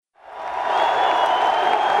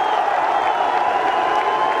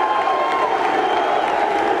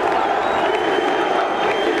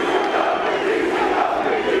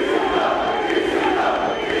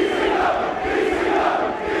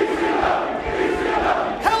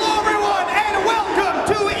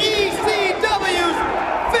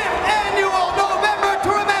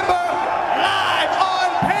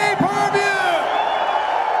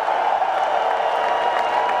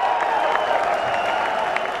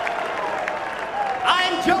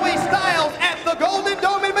Joey Styles at the Golden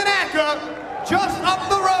Dome in Monaca, just up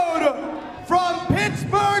the road from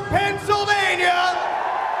Pittsburgh, Pennsylvania,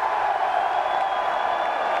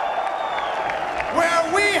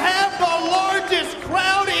 where we have the largest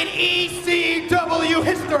crowd in ECW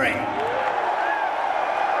history.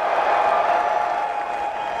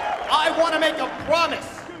 I want to make a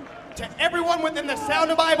promise to everyone within the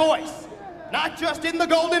sound of my voice, not just in the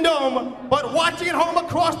Golden Dome, but watching at home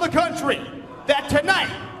across the country, that tonight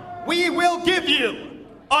we will give you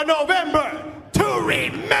a November to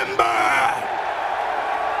remember!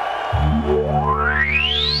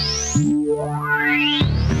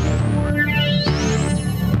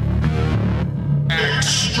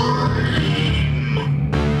 Extreme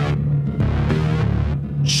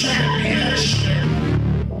Championship.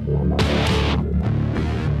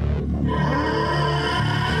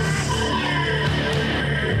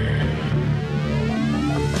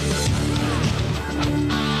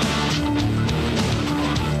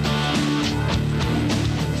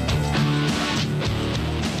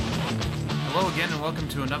 Hello again, and welcome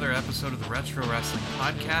to another episode of the Retro Wrestling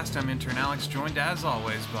Podcast. I'm intern Alex, joined as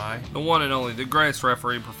always by the one and only, the greatest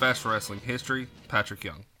referee in professional wrestling history, Patrick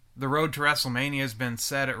Young. The road to WrestleMania has been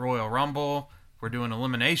set at Royal Rumble. We're doing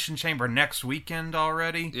Elimination Chamber next weekend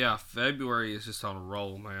already. Yeah, February is just on a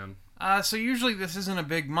roll, man. So usually this isn't a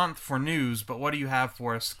big month for news, but what do you have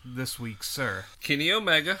for us this week, sir? Kenny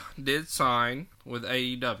Omega did sign with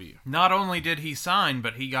AEW. Not only did he sign,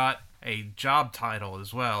 but he got a job title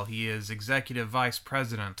as well. He is Executive Vice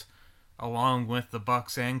President, along with the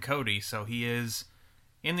Bucks and Cody, so he is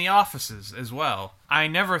in the offices as well. I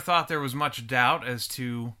never thought there was much doubt as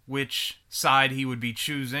to which side he would be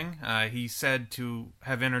choosing. He said to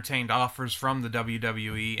have entertained offers from the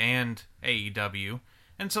WWE and AEW,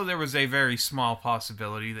 and so there was a very small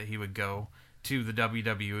possibility that he would go to the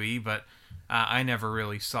WWE, but I never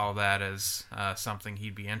really saw that as something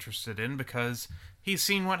he'd be interested in, because he's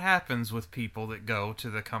seen what happens with people that go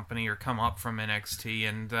to the company or come up from NXT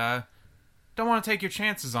and don't want to take your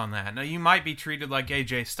chances on that. Now, you might be treated like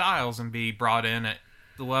AJ Styles and be brought in at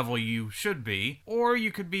the level you should be, or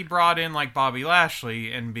you could be brought in like Bobby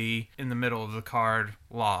Lashley and be in the middle of the card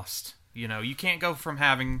lost. You know, you can't go from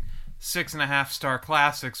having 6.5-star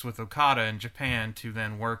classics with Okada in Japan to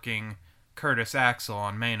then working Curtis Axel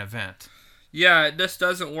on main event. Yeah, it just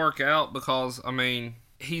doesn't work out because, I mean,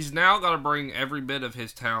 he's now got to bring every bit of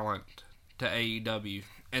his talent to AEW.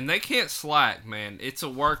 And they can't slack, man. It's a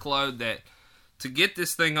workload that, to get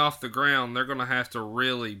this thing off the ground, they're going to have to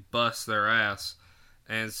really bust their ass.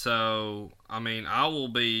 And so, I mean, I will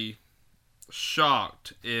be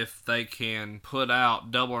shocked if they can put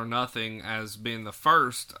out Double or Nothing as being the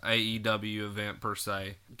first AEW event, per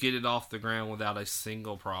se. Get it off the ground without a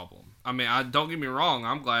single problem. I mean, don't get me wrong,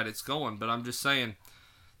 I'm glad it's going, but I'm just saying,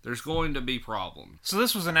 there's going to be problems. So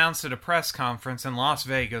this was announced at a press conference in Las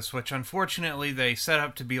Vegas, which unfortunately they set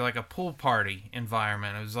up to be like a pool party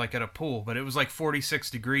environment. It was like at a pool, but it was like 46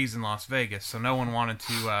 degrees in Las Vegas, so no one wanted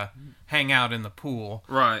to hang out in the pool.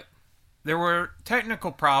 Right. There were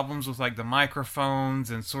technical problems with like the microphones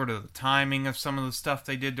and sort of the timing of some of the stuff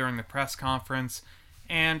they did during the press conference,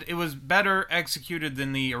 and it was better executed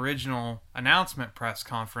than the original announcement press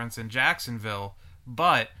conference in Jacksonville,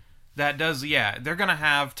 but that does, yeah, they're going to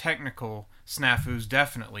have technical snafus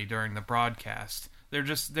definitely during the broadcast.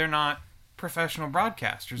 They're not professional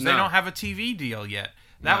broadcasters. No. They don't have a TV deal yet.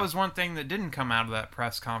 That was one thing that didn't come out of that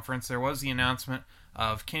press conference. There was the announcement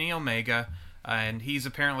of Kenny Omega, and he's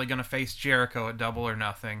apparently going to face Jericho at Double or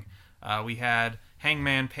Nothing. We had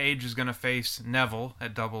Hangman Page is going to face Neville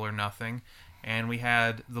at Double or Nothing. And we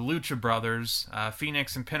had the Lucha Brothers,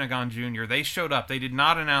 Phoenix and Pentagon Jr. They showed up. They did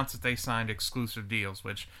not announce that they signed exclusive deals,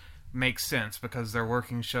 which makes sense because they're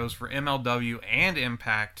working shows for MLW and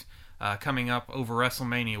Impact coming up over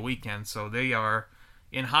WrestleMania weekend. So they are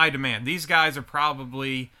in high demand. These guys are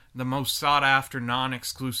probably the most sought-after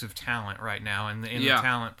non-exclusive talent right now in the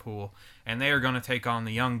talent pool. And they are going to take on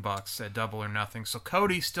the Young Bucks at Double or Nothing. So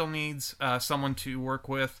Cody still needs someone to work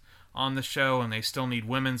with on the show, and they still need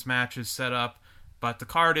women's matches set up. But the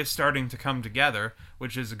card is starting to come together,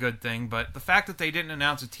 which is a good thing. But the fact that they didn't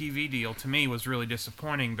announce a TV deal, to me, was really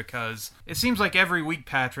disappointing because it seems like every week,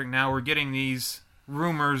 Patrick, now we're getting these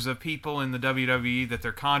rumors of people in the WWE that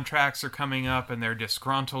their contracts are coming up and they're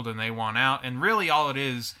disgruntled and they want out. And really all it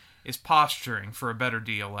is posturing for a better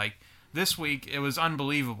deal. Like, this week, it was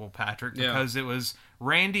unbelievable, Patrick, because it was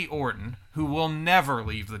Randy Orton, who will never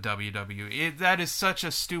leave the WWE. That is such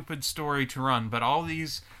a stupid story to run, but all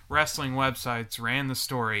these wrestling websites ran the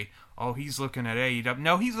story. oh, he's looking at AEW.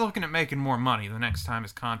 No, he's looking at making more money the next time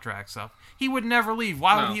his contract's up. He would never leave.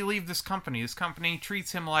 Why would he leave this company? This company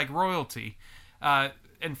treats him like royalty.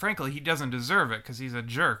 And frankly, he doesn't deserve it because he's a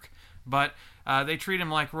jerk. But they treat him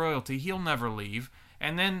like royalty. He'll never leave.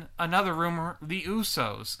 And then another rumor, the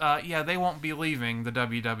Usos. They won't be leaving the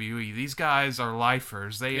WWE. These guys are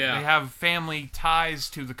lifers. They have family ties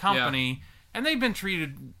to the company, and they've been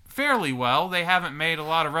treated fairly well. They haven't made a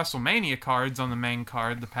lot of WrestleMania cards on the main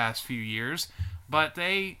card the past few years, but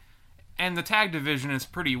and the tag division is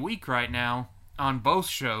pretty weak right now on both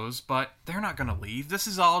shows, but they're not going to leave. This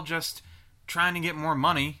is all just trying to get more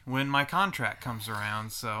money when my contract comes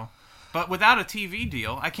around, so... But without a TV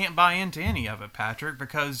deal, I can't buy into any of it, Patrick,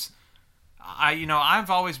 because I've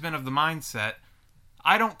always been of the mindset,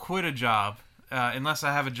 I don't quit a job unless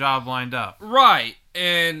I have a job lined up. Right,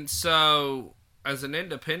 and so... As an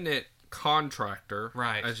independent contractor,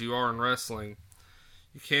 right, as you are in wrestling,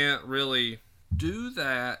 you can't really do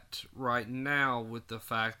that right now with the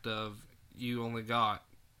fact of you only got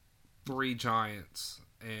 3 giants,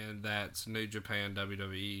 and that's New Japan,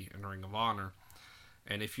 WWE, and Ring of Honor.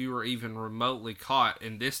 And if you were even remotely caught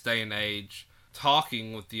in this day and age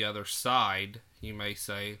talking with the other side, you may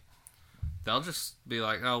say, they'll just be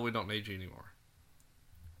like, oh, we don't need you anymore.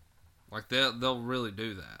 Like, they'll really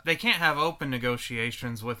do that. They can't have open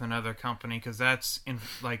negotiations with another company because that's,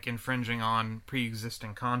 infringing on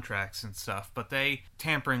pre-existing contracts and stuff. But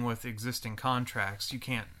tampering with existing contracts, you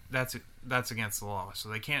can't... That's against the law, so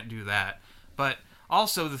they can't do that. But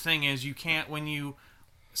also, the thing is, you can't...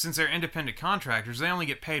 Since they're independent contractors, they only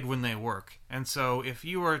get paid when they work. And so, if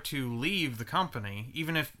you were to leave the company,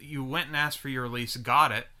 even if you went and asked for your release,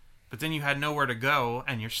 got it, but then you had nowhere to go,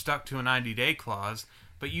 and you're stuck to a 90-day clause...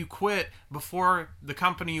 But you quit before the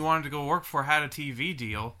company you wanted to go work for had a TV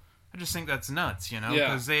deal. I just think that's nuts,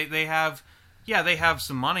 because they have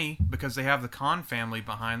some money because they have the Khan family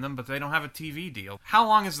behind them, but they don't have a TV deal. How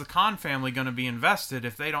long is the Khan family going to be invested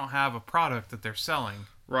if they don't have a product that they're selling?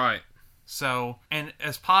 Right. So, and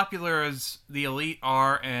as popular as the Elite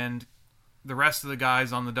are and the rest of the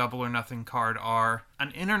guys on the Double or Nothing card are,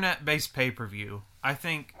 an internet-based pay-per-view, I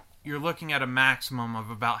think... You're looking at a maximum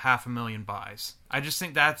of about 500,000 buys. I just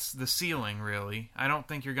think that's the ceiling, really. I don't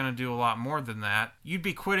think you're going to do a lot more than that. You'd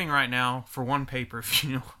be quitting right now for one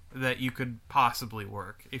pay-per-view that you could possibly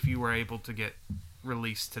work if you were able to get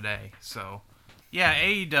released today. So, yeah,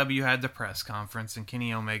 AEW had the press conference and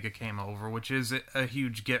Kenny Omega came over, which is a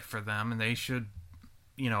huge get for them, and they should,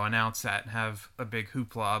 announce that and have a big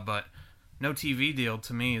hoopla, but... No TV deal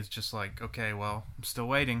to me is just like, okay, well, I'm still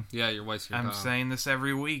waiting. Yeah, you're wasting your time. I'm saying this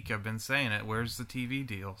every week. I've been saying it. Where's the TV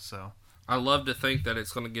deal? So I love to think that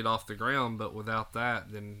it's going to get off the ground, but without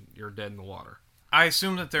that, then you're dead in the water. I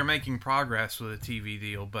assume that they're making progress with a TV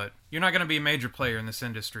deal, but you're not going to be a major player in this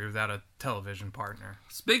industry without a television partner.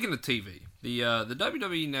 Speaking of TV, the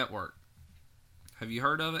WWE Network, have you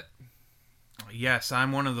heard of it? Yes,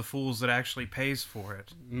 I'm one of the fools that actually pays for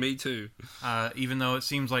it. Me too. Even though it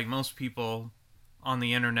seems like most people on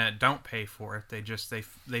the internet don't pay for it,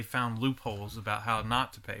 they found loopholes about how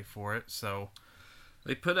not to pay for it. So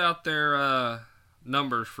they put out their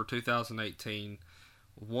numbers for 2018.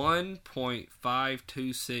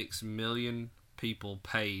 1.526 million people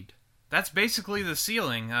paid. That's basically the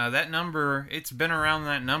ceiling. That number, it's been around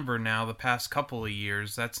that number now the past couple of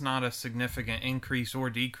years. That's not a significant increase or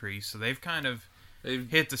decrease. So they've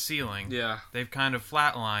hit the ceiling. Yeah. They've kind of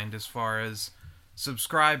flatlined as far as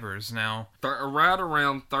subscribers now.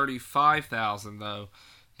 Around 35,000, though,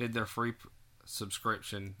 did their free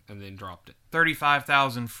subscription and then dropped it.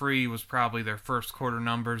 35,000 free was probably their first quarter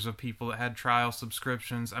numbers of people that had trial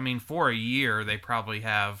subscriptions. I mean, for a year, they probably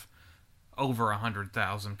have over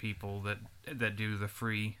 100,000 people that do the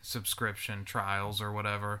free subscription trials or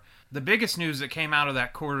whatever. The biggest news that came out of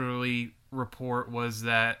that quarterly report was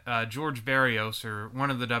that George Barrios, or one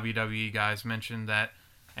of the WWE guys, mentioned that,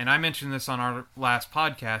 and I mentioned this on our last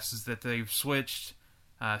podcast, is that they've switched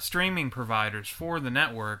streaming providers for the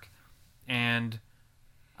network, and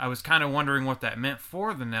I was kind of wondering what that meant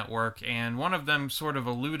for the network, and one of them sort of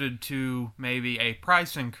alluded to maybe a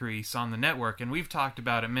price increase on the network, and we've talked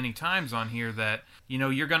about it many times on here that,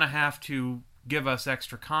 you're going to have to give us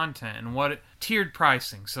extra content, and tiered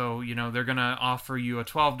pricing. So, they're going to offer you a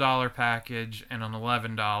 $12 package and an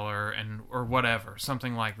 $11 or whatever,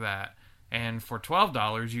 something like that. And for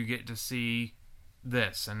 $12, you get to see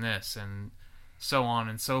this and so on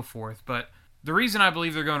and so forth. But the reason I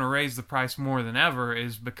believe they're going to raise the price more than ever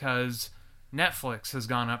is because Netflix has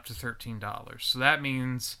gone up to $13. So that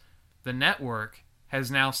means the network has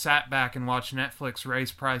now sat back and watched Netflix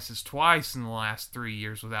raise prices twice in the last 3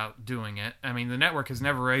 years without doing it. I mean, the network has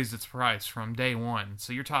never raised its price from day one.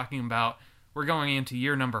 So you're talking about we're going into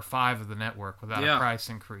year number 5 of the network without a price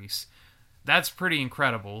increase. That's pretty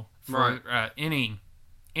incredible for any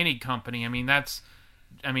company.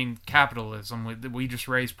 I mean, capitalism. We just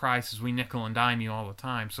raise prices. We nickel and dime you all the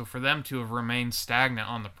time. So for them to have remained stagnant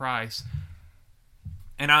on the price,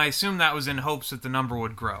 and I assume that was in hopes that the number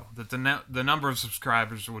would grow, that the number of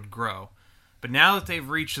subscribers would grow. But now that they've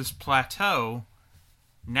reached this plateau,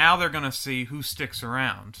 now they're going to see who sticks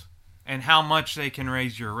around and how much they can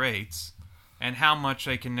raise your rates and how much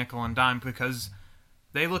they can nickel and dime, because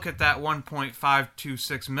they look at that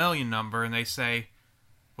 1.526 million number and they say,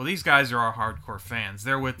 well, these guys are our hardcore fans.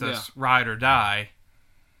 They're with us ride or die.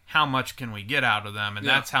 How much can we get out of them? And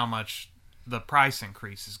that's how much the price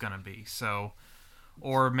increase is going to be. So,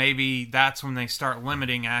 or maybe that's when they start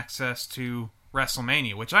limiting access to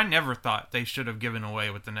WrestleMania, which I never thought they should have given away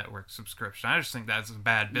with the network subscription. I just think that's a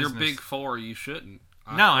bad business. You're big four, you shouldn't.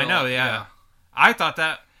 I know, yeah. I thought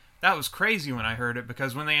that was crazy when I heard it,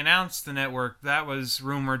 because when they announced the network, that was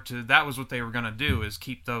rumored to, that was what they were going to do, is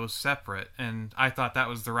keep those separate, and I thought that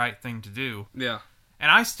was the right thing to do. Yeah. And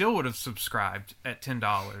I still would have subscribed at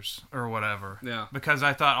 $10 or whatever. Yeah. Because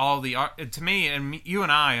I thought all the... To me, and you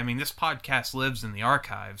and I mean, this podcast lives in the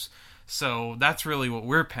archives. So that's really what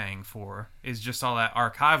we're paying for, is just all that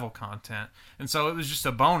archival content. And so it was just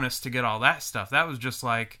a bonus to get all that stuff. That was just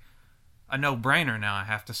like a no-brainer now. I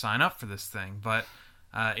have to sign up for this thing. But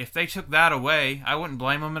if they took that away, I wouldn't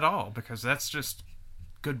blame them at all, because that's just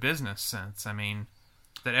good business sense. I mean,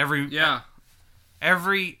 that every,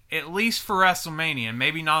 at least for WrestleMania,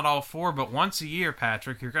 maybe not all 4, but once a year,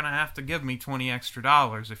 Patrick, you're going to have to give me $20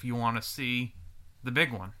 extra if you want to see the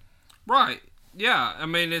big one. Right. Yeah. I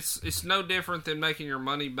mean, it's no different than making your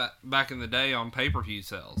money back in the day on pay-per-view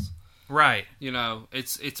sales. Right. You know,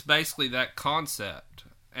 it's basically that concept.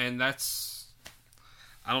 And that's,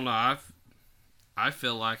 I don't know, I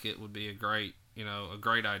feel like it would be a great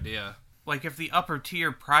idea. Like, if the upper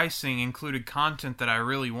tier pricing included content that I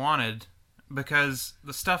really wanted, because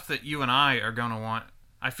the stuff that you and I are going to want,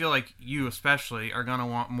 I feel like you especially are going to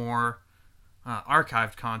want more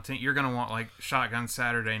archived content. You're going to want, like, Shotgun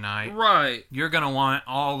Saturday Night. Right. You're going to want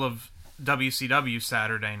all of WCW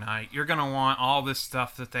Saturday Night. You're going to want all this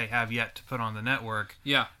stuff that they have yet to put on the network.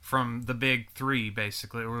 Yeah. From the big 3,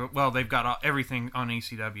 basically. Well, they've got everything on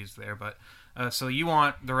ECW's there, but... so you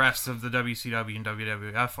want the rest of the WCW and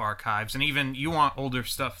WWF archives, and even you want older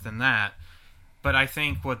stuff than that. But I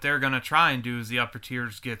think what they're going to try and do is the upper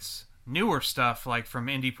tiers gets newer stuff, like from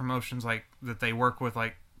indie promotions like that they work with,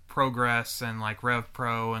 like Progress and like Rev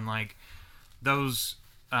Pro and like those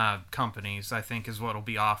companies, I think is what will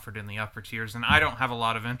be offered in the upper tiers. And I don't have a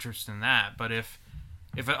lot of interest in that, but if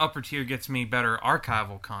an upper tier gets me better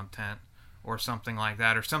archival content or something like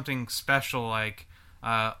that, or something special like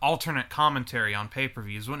alternate commentary on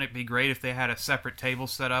pay-per-views, wouldn't it be great if they had a separate table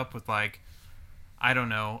set up with, like, I don't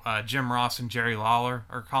know, Jim Ross and Jerry Lawler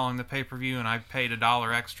are calling the pay-per-view, and I paid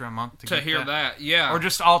 $1 extra a month to get hear that. Yeah. Or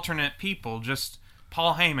just alternate people. Just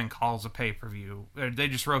Paul Heyman calls a pay-per-view. They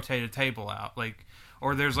just rotate a table out. Like,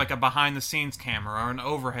 or there's like a behind-the-scenes camera or an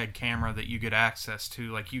overhead camera that you get access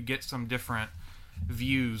to. Like, you get some different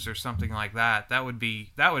views or something like that. That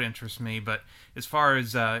would interest me. But as far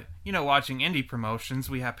as watching indie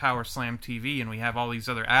promotions, we have Power Slam TV, and we have all these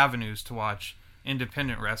other avenues to watch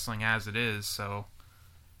independent wrestling as it is, so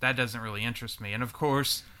that doesn't really interest me. And of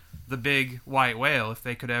course, the big white whale, if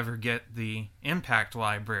they could ever get the Impact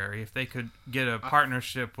library, if they could get a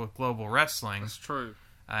partnership with Global Wrestling, that's true,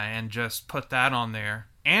 and just put that on there.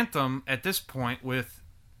 Anthem, at this point, with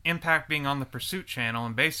Impact being on the Pursuit channel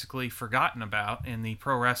and basically forgotten about in the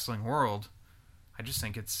pro wrestling world, I just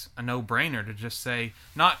think it's a no-brainer to just say,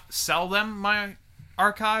 not sell them my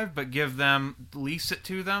archive, but lease it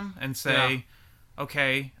to them and say,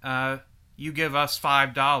 okay, you give us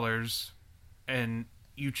 $5 and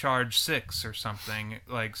you charge $6 or something,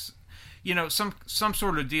 like, some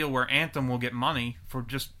sort of deal where Anthem will get money for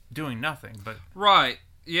just doing nothing. But right,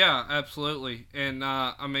 yeah, absolutely. And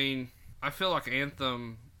I mean, I feel like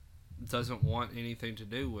Anthem doesn't want anything to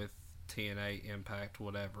do with TNA, Impact,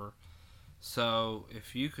 whatever. So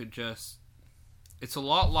if you could just, it's a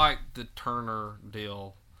lot like the Turner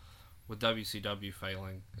deal with WCW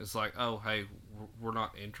failing. It's like, oh, hey, we're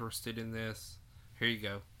not interested in this. Here you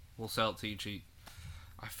go. We'll sell it to you cheap.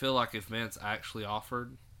 I feel like if Vince actually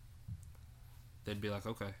offered, they'd be like,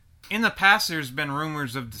 okay. In the past, there's been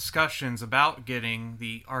rumors of discussions about getting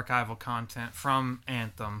the archival content from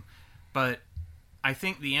Anthem, but I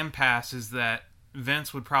think the impasse is that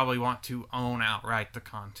Vince would probably want to own outright the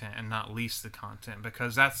content and not lease the content,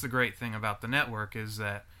 because that's the great thing about the network is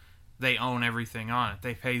that they own everything on it.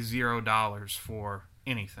 They pay $0 for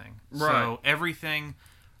anything. Right. So everything,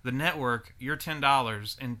 the network, you're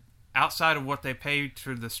 $10, and outside of what they pay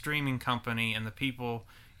to the streaming company and the people,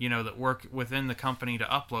 that work within the company to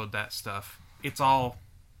upload that stuff, it's all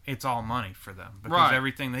money for them, because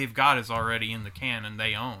everything they've got is already in the can and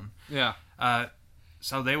they own. Yeah.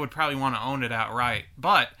 So they would probably want to own it outright.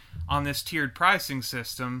 But on this tiered pricing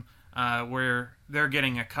system, where they're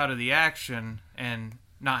getting a cut of the action and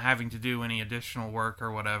not having to do any additional work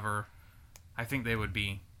or whatever, I think they would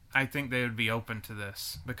be open to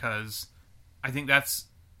this, because I think that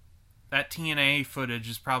TNA footage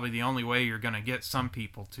is probably the only way you're going to get some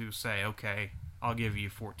people to say, okay, I'll give you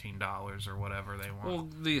 $14 or whatever they want. Well,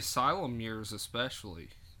 the Asylum years especially,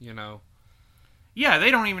 Yeah,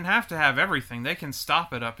 they don't even have to have everything. They can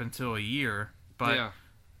stop it up until a year, but yeah.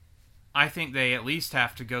 I think they at least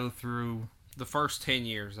have to go through The first 10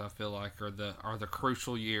 years, I feel like, are the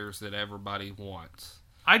crucial years that everybody wants.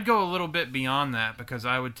 I'd go a little bit beyond that, because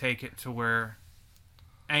I would take it to where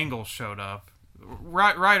Angle showed up.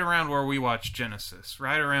 Right around where we watched Genesis.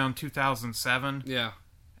 Right around 2007. Yeah.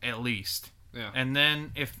 At least. Yeah. And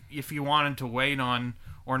then if you wanted to wait on,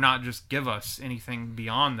 or not just give us anything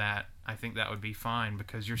beyond that, I think that would be fine,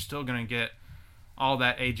 because you're still going to get all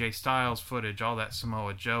that AJ Styles footage, all that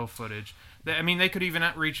Samoa Joe footage. They could even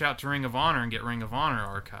reach out to Ring of Honor and get Ring of Honor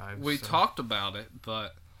archives. We talked about it,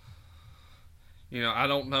 but I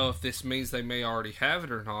don't know if this means they may already have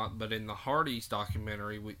it or not, but in the Hardys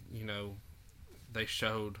documentary, they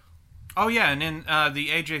showed... Oh, yeah, and in the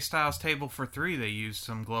AJ Styles Table for 3, they used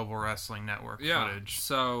some Global Wrestling Network footage.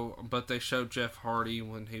 But they showed Jeff Hardy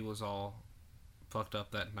when he was all fucked up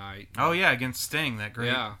that night. Oh, yeah, against Sting, that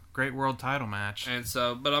great world title match. And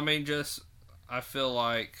so, but I feel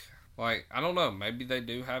like, I don't know, maybe they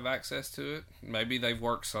do have access to it. Maybe they've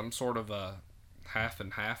worked some sort of a half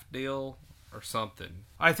and half deal or something.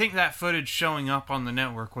 I think that footage showing up on the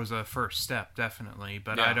network was a first step, definitely,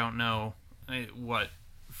 but I don't know what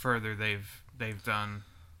further they've done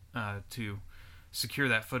to secure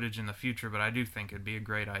that footage in the future, but I do think it'd be a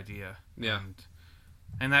great idea. Yeah.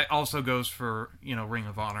 And that also goes for, Ring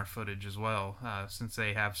of Honor footage as well, since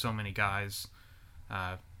they have so many guys.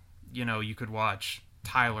 You could watch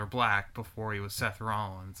Tyler Black before he was Seth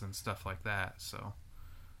Rollins and stuff like that. So,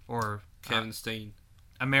 or Kevin Steen,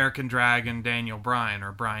 American Dragon, Daniel Bryan,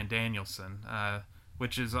 or Bryan Danielson,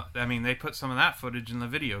 which is, they put some of that footage in the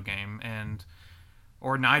video game,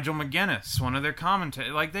 or Nigel McGuinness, one of their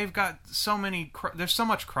commentators. Like, they've got so many, there's so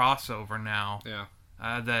much crossover now. Yeah.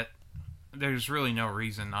 That there's really no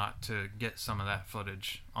reason not to get some of that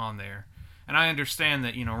footage on there. And I understand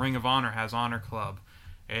that, Ring of Honor has Honor Club,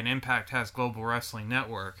 and Impact has Global Wrestling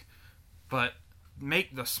Network, but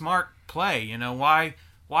make the smart play.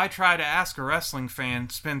 Why try to ask a wrestling fan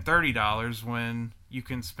to spend $30 when you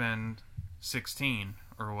can spend $16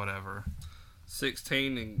 or whatever?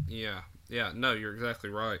 16 and no, you're exactly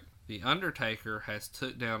right. The Undertaker has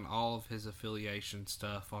took down all of his affiliation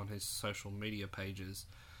stuff on his social media pages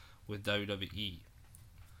with WWE.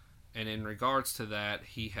 And in regards to that,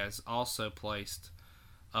 he has also placed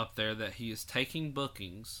up there that he is taking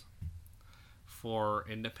bookings for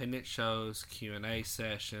independent shows, Q&A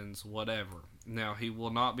sessions, whatever. Now, he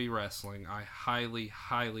will not be wrestling. I highly,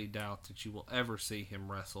 highly doubt that you will ever see him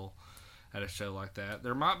wrestle at a show like that.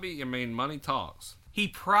 There might be, money talks. He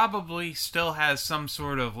probably still has some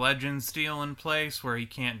sort of Legends deal in place where he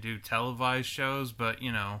can't do televised shows, but,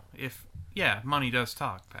 money does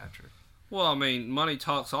talk, Patrick. Well, money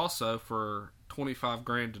talks also for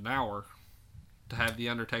 $25,000 an hour to have the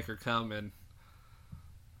Undertaker come and,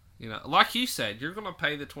 like you said, you're going to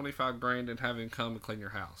pay the $25,000 and have him come and clean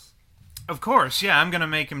your house. Of course, yeah. I'm going to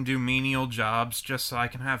make him do menial jobs just so I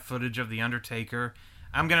can have footage of the Undertaker.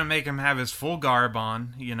 I'm going to make him have his full garb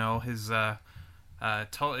on, his hat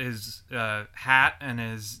and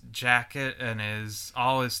his jacket and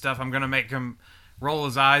all his stuff. I'm going to make him roll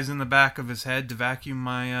his eyes in the back of his head to vacuum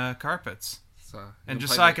my carpets. And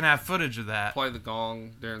just so I can have footage of that. Play the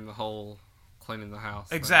gong during the whole cleaning the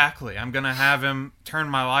house. Exactly. I'm going to have him turn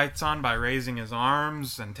my lights on by raising his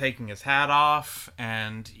arms and taking his hat off.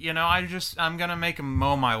 And, I'm going to make him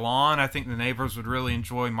mow my lawn. I think the neighbors would really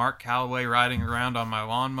enjoy Mark Calloway riding around on my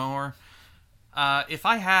lawnmower. If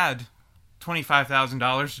I had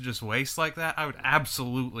 $25,000 to just waste like that, I would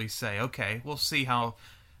absolutely say, okay, we'll see how...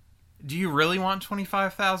 Do you really want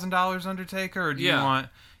 $25,000, Undertaker? Or do you want...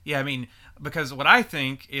 Yeah, because what I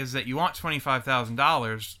think is that you want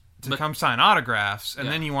 $25,000 to come sign autographs, and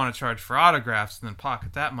then you want to charge for autographs and then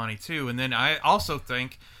pocket that money too. And then I also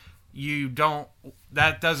think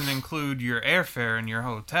that doesn't include your airfare and your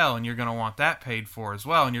hotel, and you're going to want that paid for as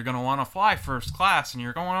well, and you're going to want to fly first class, and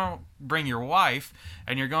you're going to bring your wife,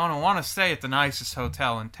 and you're going to want to stay at the nicest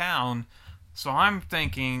hotel in town. So I'm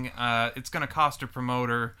thinking it's going to cost a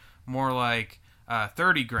promoter more like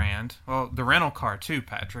 $30,000. Well, the rental car too,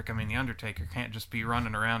 Patrick. I mean, the Undertaker can't just be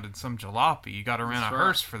running around in some jalopy. You got to rent a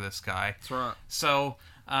hearse for this guy. That's right. So,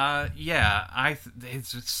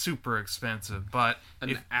 it's super expensive, but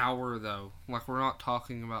an hour though, like we're not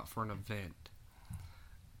talking about for an event.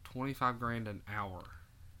 $25,000 an hour.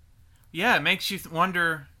 Yeah, it makes you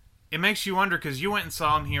wonder. It makes you wonder because you went and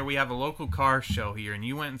saw him here. We have a local car show here, and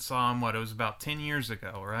you went and saw him. It was about 10 years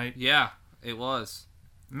ago, right? Yeah, it was.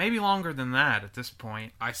 Maybe longer than that at this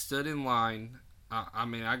point. I stood in line.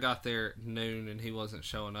 I got there at noon, and he wasn't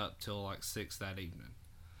showing up till like 6 that evening.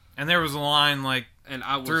 And there was a line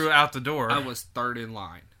throughout the door. I was third in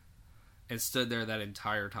line, and stood there that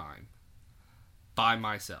entire time by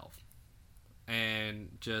myself,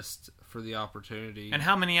 and just for the opportunity. And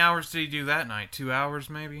how many hours did he do that night? 2 hours,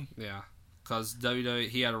 maybe. Yeah, because WWE,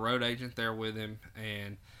 he had a road agent there with him,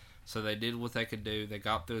 and so they did what they could do. They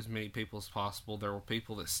got through as many people as possible. There were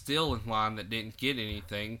people that still in line that didn't get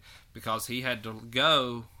anything because he had to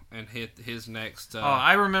go and hit his next...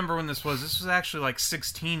 I remember when this was. This was actually like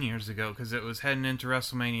 16 years ago because it was heading into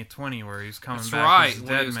WrestleMania 20 where he was coming back as a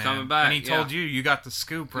dead man. Coming back, and he told you got the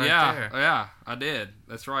scoop there. Yeah, I did.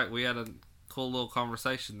 That's right. We had a cool little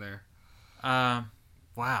conversation there.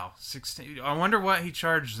 Wow, 16. I wonder what he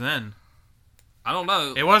charged then. I don't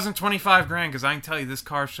know. It wasn't $25,000 because I can tell you this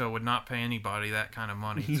car show would not pay anybody that kind of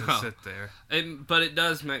money to sit there. But it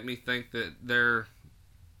does make me think that they're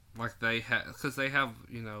like they have, because they have,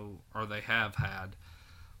 or they have had,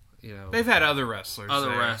 they've had other wrestlers,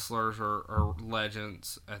 or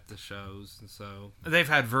legends at the shows, and so they've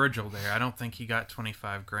had Virgil there. I don't think he got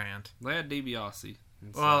 $25,000. They had DiBiase.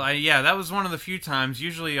 Well, that was one of the few times.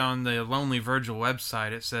 Usually on the Lonely Virgil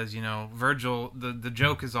website, it says, Virgil. The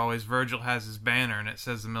joke is always Virgil has his banner, and it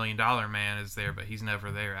says the $1 Million Man is there, but he's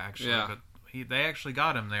never there actually. Yeah. But they actually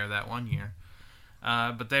got him there that one year.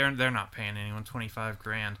 But they're not paying anyone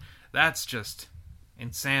 $25,000. That's just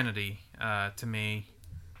insanity to me.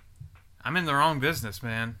 I'm in the wrong business,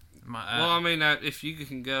 man. If you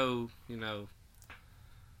can go,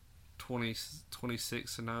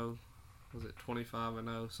 26-0. Was it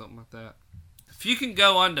 25-0, something like that? If you can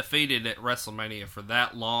go undefeated at WrestleMania for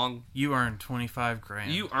that long, you earn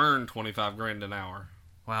 $25,000. You earn $25,000 an hour.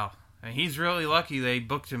 Wow, and he's really lucky they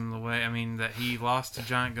booked him the way. I mean, that he lost to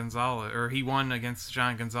Giant Gonzalez, or he won against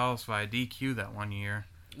Giant Gonzalez via DQ that one year.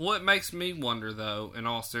 What makes me wonder, though, in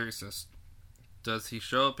all seriousness, does he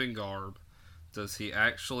show up in garb? Does he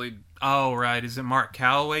actually? Oh, right. Is it Mark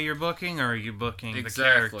Calloway you're booking, or are you booking the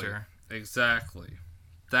character? Exactly.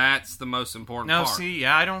 That's the most important part. No, see,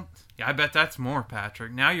 I bet that's more,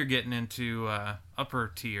 Patrick. Now you're getting into upper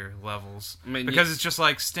tier levels. Because it's just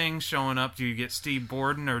like Sting showing up. Do you get Steve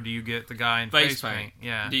Borden, or do you get the guy in face paint?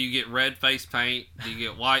 Yeah. Do you get red face paint? Do you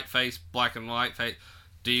get white face, black and white face?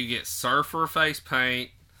 Do you get Surfer face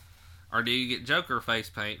paint? Or do you get Joker face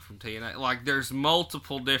paint from TNA? Like, there's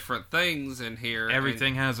multiple different things in here.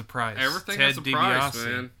 Everything has a price. Everything has a price,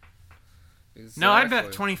 man. Exactly. No, I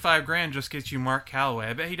bet $25,000 just gets you Mark Calloway.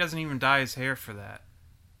 I bet he doesn't even dye his hair for that.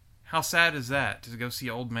 How sad is that, to go see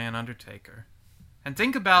Old Man Undertaker? And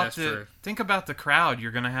think about the crowd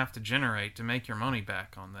you're going to have to generate to make your money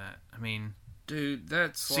back on that. I mean, dude,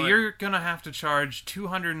 so you're going to have to charge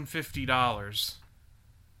 $250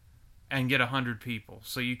 and get 100 people.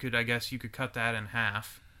 So you could cut that in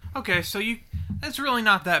half. Okay, so that's really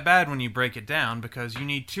not that bad when you break it down, because you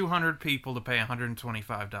need 200 people to pay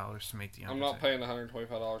 $125 to meet the Undertaker. I'm not paying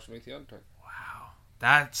 $125 to meet the Undertaker. Wow.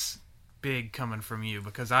 That's big coming from you,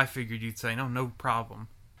 because I figured you'd say, no problem.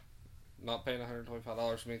 Not paying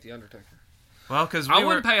 $125 to meet the Undertaker. Well, because I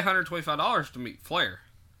wouldn't pay $125 to meet Flair.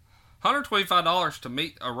 $125 to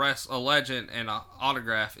meet a legend and an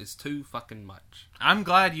autograph is too fucking much. I'm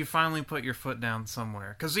glad you finally put your foot down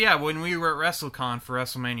somewhere. Because, when we were at WrestleCon for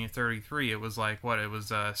WrestleMania 33, it was like, what? It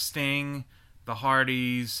was Sting, the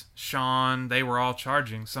Hardys, Shawn. They were all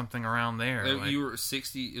charging something around there. It was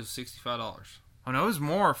 $65. Oh, no, it was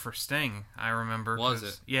more for Sting, I remember. Was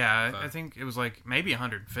it? Yeah, okay. I think it was like maybe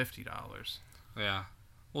 $150. Yeah.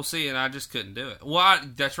 Well, see, and I just couldn't do it. Well,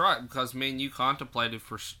 that's right, because me and you contemplated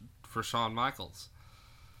for Shawn Michaels,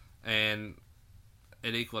 and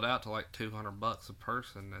it equaled out to like $200 a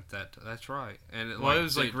person at that. That's right. And it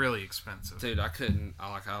was really expensive, dude. I couldn't.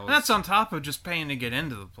 That's on top of just paying to get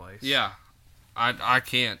into the place. Yeah, I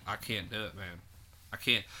can't do it, man. I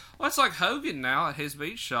can't. Well, it's like Hogan now at his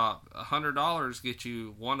beach shop. $100 get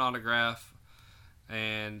you one autograph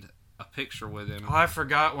and a picture with him. Oh, I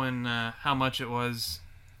forgot when how much it was.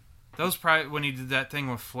 Those probably when he did that thing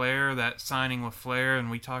with Flair, that signing with Flair, and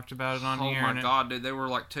we talked about it on here. Oh my God, dude! They were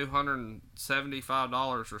like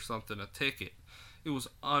 $275 or something a ticket. It was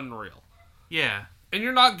unreal. Yeah. And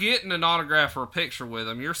you're not getting an autograph or a picture with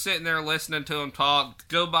him. You're sitting there listening to him talk.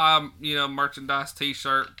 Go buy a merchandise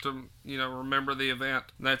T-shirt to remember the event.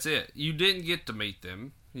 That's it. You didn't get to meet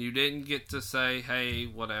them. You didn't get to say, hey,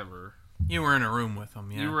 whatever. You were in a room with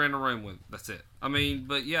them. Yeah. You were in a room with them. That's it. I mean,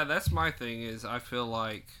 but yeah, that's my thing. Is I feel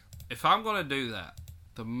like if I'm going to do that,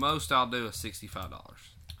 the most I'll do is $65.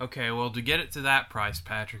 Okay, well, to get it to that price,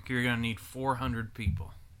 Patrick, you're going to need 400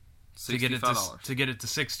 people. $65 to get it to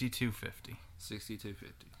 $62.50. $62.50.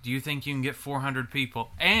 Do you think you can get 400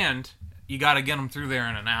 people? And you got to get them through there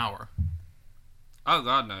in an hour. Oh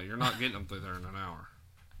God, no! You're not getting them through there in an hour.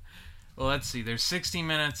 Well, let's see. There's 60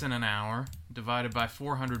 minutes in an hour divided by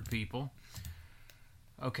 400 people.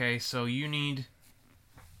 Okay, so you need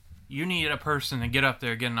a person to get up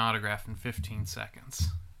there and get an autograph in 15 seconds.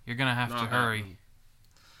 You're gonna have to hurry.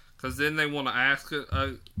 Because then they want to ask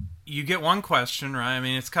you get one question, right? I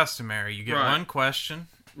mean, it's customary. You get one question.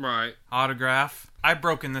 Right. Autograph. I've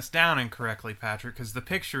broken this down incorrectly, Patrick, because the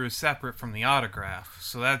picture is separate from the autograph.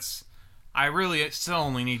 So that's... I really still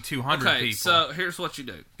only need 200 people. Okay, so here's what you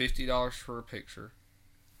do. $50 for a picture.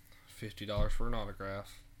 $50 for an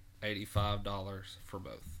autograph. $85 for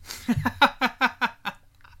both.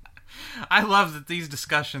 I love that these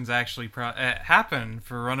discussions actually happen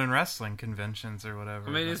for running wrestling conventions or whatever.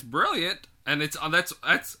 I mean, it's brilliant, and that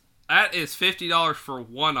is $50 for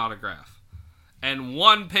one autograph and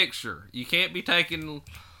one picture. You can't be taking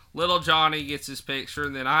little Johnny gets his picture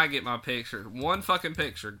and then I get my picture. One fucking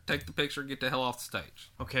picture. Take the picture, get the hell off the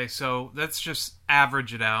stage. Okay, so let's just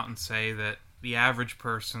average it out and say that the average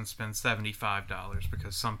person spends $75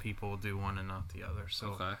 because some people will do one and not the other. So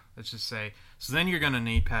okay. Let's just say. So then you're going to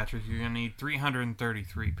need, Patrick, you're going to need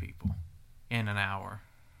 333 people in an hour.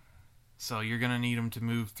 So you're going to need them to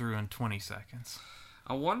move through in 20 seconds.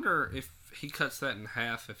 I wonder if he cuts that in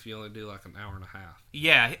half if you only do like an hour and a half.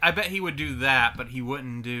 Yeah, I bet he would do that, but he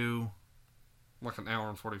wouldn't do... Like an hour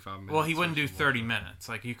and 45 minutes. Well, he wouldn't do 30 minutes.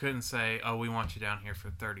 Like, you couldn't say, oh, we want you down here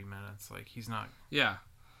for 30 minutes. Like, he's not... Yeah.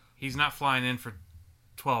 He's not flying in for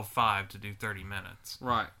 12.5 to do 30 minutes.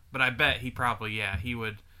 Right. But I bet he probably, he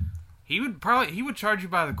would charge you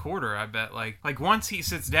by the quarter, I bet. Like once he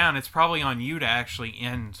sits down, it's probably on you to actually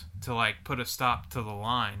end, to like put a stop to the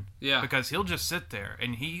line. Yeah. Because he'll just sit there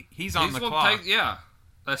and he's on the clock. Yeah.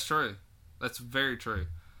 That's true. That's very true.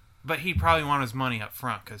 But he'd probably want his money up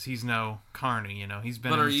front because he's no Carney, He's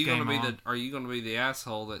been. But are you going to be the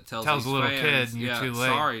asshole that tells a little fans, kid, you're too late.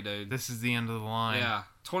 Sorry, dude. This is the end of the line. Yeah,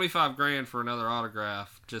 $25,000 for another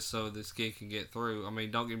autograph just so this kid can get through. I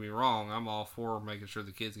mean, don't get me wrong. I'm all for making sure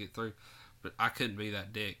the kids get through, but I couldn't be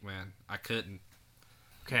that dick, man. I couldn't.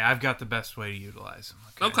 Okay, I've got the best way to utilize him.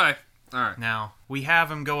 Okay. All right. Now we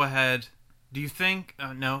have him go ahead. Do you think?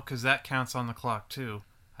 No, because that counts on the clock too.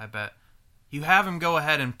 I bet. You have him go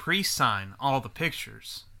ahead and pre-sign all the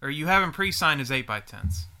pictures. Or you have him pre-sign his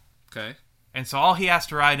 8x10s. Okay. And so all he has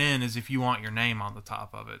to write in is if you want your name on the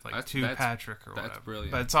top of it. Like that's Patrick or whatever. That's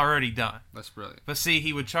brilliant. But it's already done. That's brilliant. But see,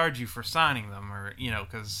 he would charge you for signing them or,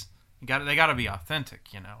 because they got to be authentic,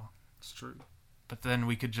 It's true. But then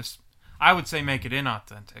we could I would say make it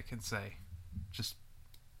inauthentic and say, just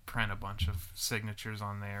print a bunch of signatures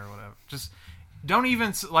on there or whatever. Don't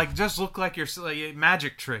even, just look like you're, a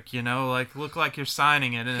magic trick, look like you're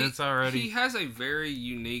signing it, and it's already... He has a very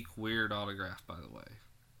unique, weird autograph, by the way.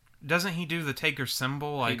 Doesn't he do the Taker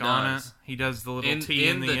symbol, on it? He does the little T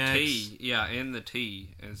in the X. T, yeah, in the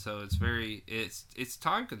T, and so it's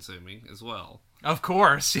time-consuming as well. Of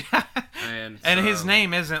course, yeah. And his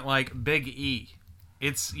name isn't, Big E.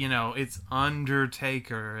 It's, it's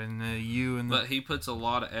Undertaker and the U and the... But he puts a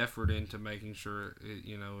lot of effort into making sure,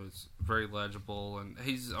 it's very legible. And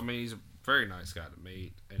he's a very nice guy to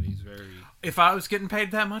meet. And he's very... If I was getting paid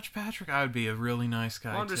that much, Patrick, I would be a really nice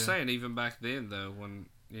guy, I'm just saying, even back then, though, when,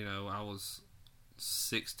 I was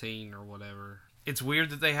 16 or whatever. It's weird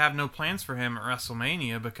that they have no plans for him at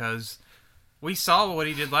WrestleMania because we saw what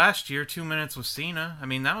he did last year, 2 minutes with Cena. I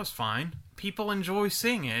mean, that was fine. People enjoy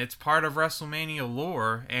seeing it. It's part of WrestleMania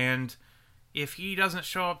lore, and if he doesn't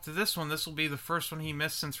show up to this one, this will be the first one he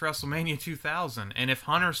missed since WrestleMania 2000. And if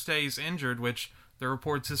Hunter stays injured, which the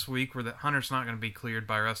reports this week were that Hunter's not going to be cleared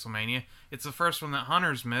by WrestleMania, it's the first one that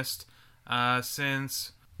Hunter's missed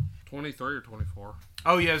since 23 or 24.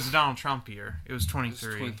 Oh, yeah, it was the Donald Trump year. It was 23.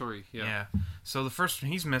 It's 23, yeah. So the first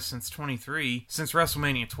one he's missed since 23, since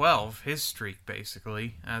WrestleMania 12, his streak,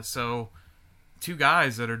 basically. So two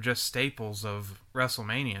guys that are just staples of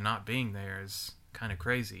WrestleMania not being there is kind of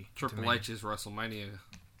crazy. Triple H's WrestleMania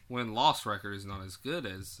win-loss record is not as good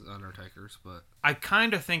as Undertaker's, but... I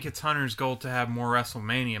kind of think it's Hunter's goal to have more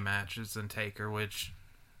WrestleMania matches than Taker, which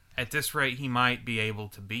at this rate he might be able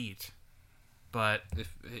to beat. But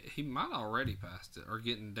if he might already passed it, or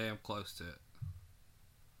getting damn close to it.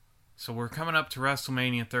 So we're coming up to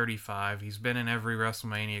WrestleMania 35. He's been in every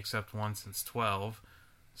WrestleMania except one since 12.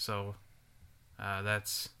 So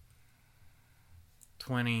that's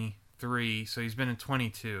 23. So he's been in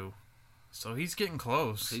 22. So he's getting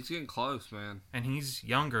close. He's getting close, man. And he's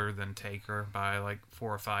younger than Taker by like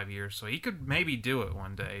 4 or 5 years. So he could maybe do it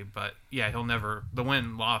one day. But yeah, he'll never... The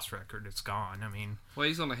win-loss record, it's gone. I mean... Well,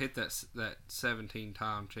 he's going to hit that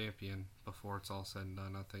 17-time champion before it's all said and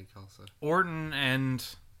done, I think also. Orton and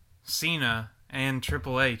Cena and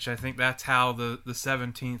Triple H, I think that's how the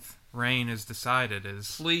 17th reign is decided.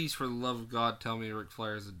 Is Please, for the love of God, tell me Ric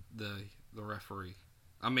Flair is the referee.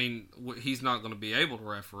 I mean, he's not going to be able to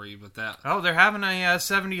referee, but that... Oh, they're having a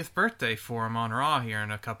 70th birthday for him on Raw here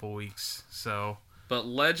in a couple weeks, so... But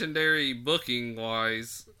legendary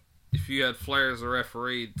booking-wise, if you had Flair as a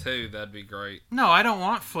referee, too, that'd be great. No, I don't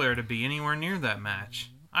want Flair to be anywhere near that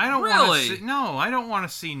match. I don't Really? I don't want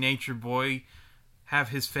to see Nature Boy have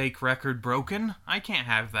his fake record broken. I can't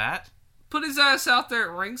have that. Put his ass out there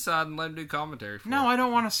at ringside and let him do commentary for No, him. I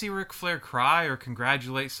don't want to see Ric Flair cry or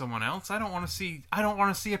congratulate someone else. I don't want to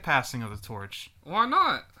see a passing of the torch. Why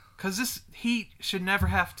not? Because he should never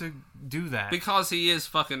have to do that. Because he is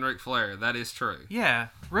fucking Ric Flair. That is true. Yeah,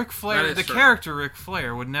 Ric Flair, That is the true. character Ric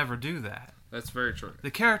Flair would never do that. That's very true.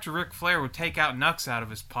 The character Ric Flair would take out Nux out of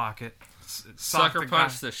his pocket, Sucker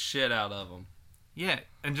punch the shit out of him. Yeah,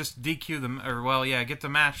 and just DQ them, get the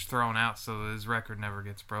match thrown out so that his record never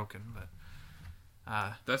gets broken. But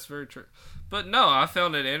That's very true. But no, I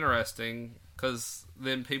found it interesting because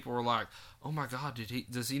then people were like, "Oh my God,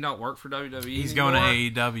 does he not work for WWE? He's anymore?"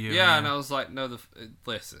 going to AEW. Yeah, and I was like, "No,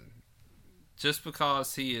 listen. Just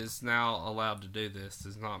because he is now allowed to do this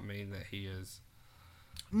does not mean that he is."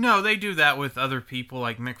 No, they do that with other people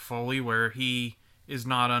like Mick Foley, where he is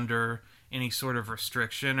not under any sort of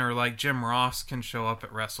restriction, or like Jim Ross can show up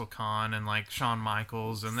at WrestleCon, and like Shawn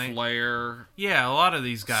Michaels and Flair, a lot of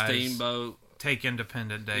these guys Steamboat take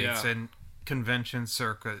independent dates and convention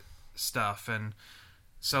circuit stuff, and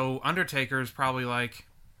so Undertaker is probably like,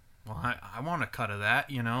 well, I want a cut of that,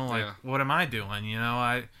 what am I doing?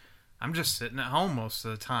 I'm just sitting at home most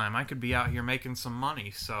of the time. I could be out here making some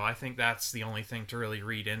money, so I think that's the only thing to really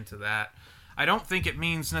read into that. I don't think it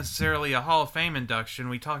means necessarily a Hall of Fame induction.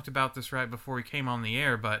 We talked about this right before we came on the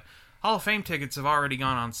air, but Hall of Fame tickets have already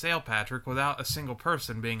gone on sale, Patrick, without a single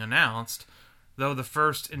person being announced, though the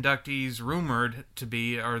first inductees rumored to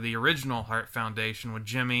be are the original Hart Foundation with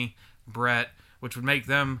Jimmy, Brett, which would make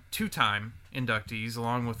them two-time inductees,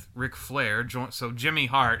 along with Ric Flair. So Jimmy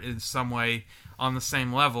Hart is some way on the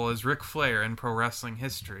same level as Ric Flair in pro wrestling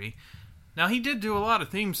history. Now, he did do a lot of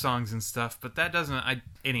theme songs and stuff, but that doesn't...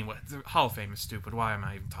 Anyway, the Hall of Fame is stupid. Why am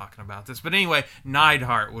I even talking about this? But anyway,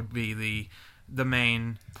 Neidhart would be the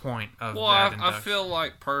main point of that induction. I feel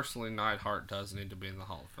like, personally, Neidhart does need to be in the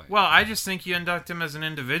Hall of Fame. Well, I just think you induct him as an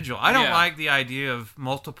individual. I don't like the idea of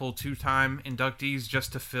multiple two-time inductees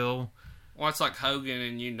just to fill... Well, it's like Hogan,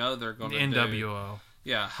 and they're going to do... NWO.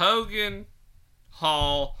 Yeah, Hogan,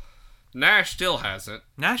 Hall... Nash still hasn't.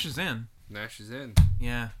 Nash is in.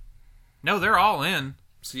 Yeah. No, they're all in.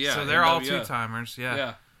 So they're NWO. All two-timers.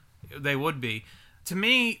 Yeah. They would be. To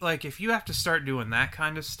me, like, if you have to start doing that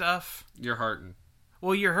kind of stuff... You're hurting.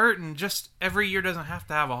 Well, you're hurting. Just every year doesn't have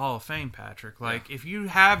to have a Hall of Fame, Patrick. Like, if you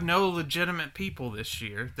have no legitimate people this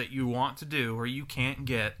year that you want to do or you can't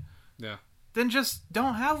get... Yeah. Then just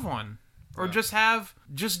don't have one. Or just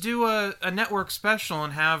do a network special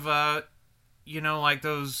and have, like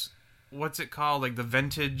those... What's it called? Like the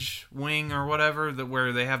vintage wing or whatever,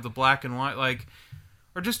 where they have the black and white,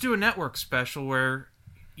 or just do a network special where,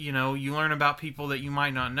 you learn about people that you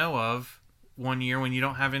might not know of one year when you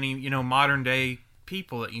don't have any, modern day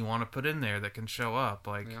people that you want to put in there that can show up.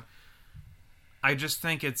 I just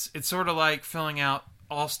think it's sort of like filling out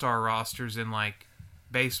all-star rosters in like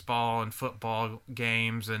baseball and football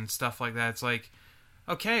games and stuff like that. It's like,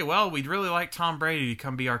 okay, well, we'd really like Tom Brady to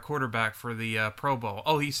come be our quarterback for the Pro Bowl.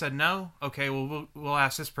 Oh, he said no? Okay, well, we'll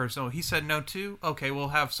ask this person. Oh, he said no too? Okay, we'll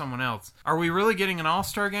have someone else. Are we really getting an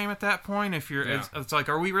all-star game at that point? If you're, it's like,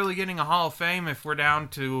 are we really getting a Hall of Fame if we're down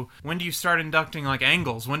to, when do you start inducting, like,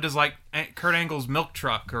 Angles? When does, like, Kurt Angle's milk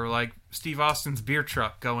truck or, like, Steve Austin's beer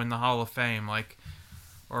truck go in the Hall of Fame? Like,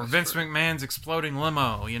 or that's Vince McMahon's exploding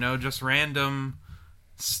limo, just random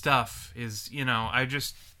stuff is,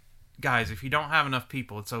 guys, if you don't have enough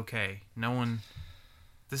people, it's okay. No one...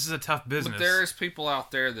 This is a tough business. But there is people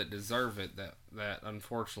out there that deserve it that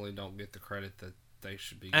unfortunately don't get the credit that they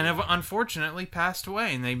should be and given. have unfortunately passed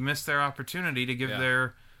away, and they missed their opportunity to give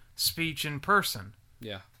their speech in person.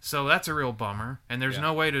 Yeah. So that's a real bummer, and there's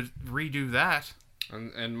no way to redo that.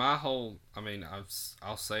 And my whole...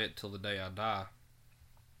 I'll say it till the day I die.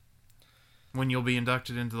 When you'll be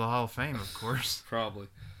inducted into the Hall of Fame, of course. Probably.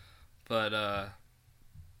 But,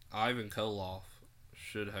 Ivan Koloff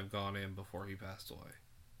should have gone in before he passed away.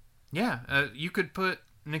 Yeah, you could put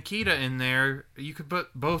Nikita in there. You could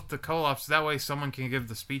put both the Koloffs. That way someone can give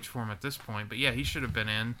the speech for him at this point. But yeah, he should have been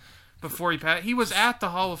in before he passed. He was at the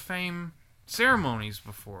Hall of Fame ceremonies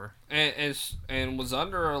before. And was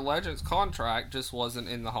under a Legends contract, just wasn't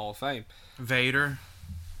in the Hall of Fame. Vader.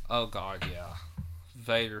 Oh, God, yeah.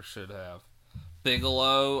 Vader should have.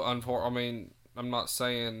 Bigelow, I'm not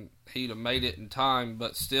saying he'd have made it in time,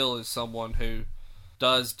 but still is someone who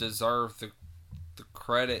does deserve the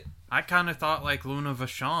credit. I kind of thought like Luna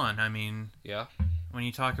Vachon. Yeah. When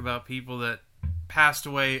you talk about people that passed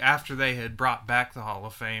away after they had brought back the Hall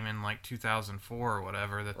of Fame in like 2004 or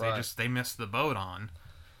whatever, that they missed the boat on.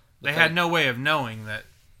 They had no way of knowing that,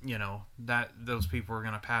 that those people were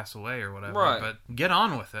going to pass away or whatever. Right. But get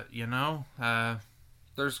on with it,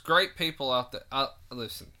 There's great people out there.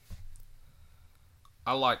 Listen.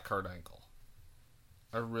 I like Kurt Angle.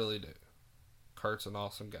 I really do. Kurt's an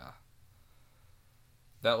awesome guy.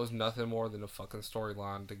 That was nothing more than a fucking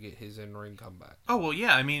storyline to get his in-ring comeback. Oh, well,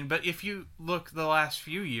 yeah. But if you look the last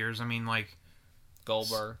few years, like...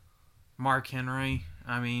 Goldberg. Mark Henry.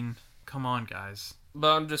 Come on, guys.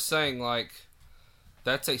 But I'm just saying, like,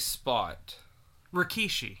 that's a spot.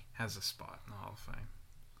 Rikishi has a spot in the Hall of Fame.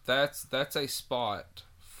 That's a spot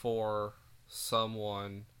for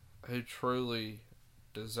someone who truly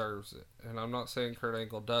deserves it. And I'm not saying Kurt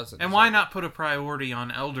Angle doesn't. And why not put a priority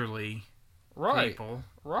on elderly people?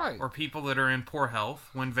 Right. Or people that are in poor health.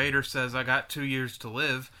 When Vader says, I got 2 years to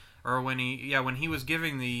live. Or when he was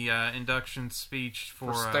giving the induction speech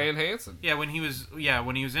for Stan Hansen. when he was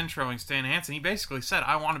introing Stan Hansen, he basically said,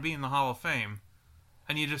 I want to be in the Hall of Fame.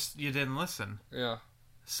 And you didn't listen. Yeah.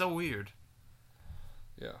 So weird.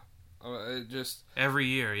 Yeah. It just... Every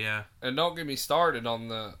year, yeah. And don't get me started on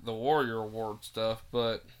the Warrior Award stuff,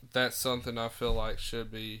 but that's something I feel like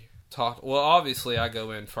should be talked... Well, obviously I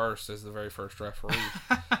go in first as the very first referee.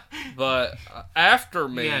 But after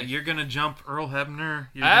me... Yeah, you're going to jump Earl Hebner.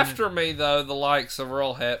 Me, though, the likes of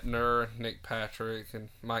Earl Hebner, Nick Patrick, and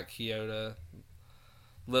Mike Chioda,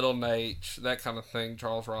 Little Nate, that kind of thing,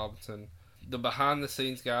 Charles Robinson. The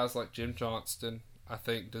behind-the-scenes guys like Jim Johnston, I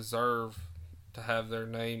think, deserve to have their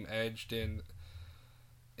name edged in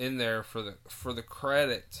there for the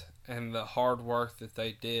credit and the hard work that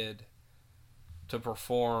they did to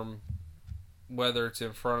perform, whether it's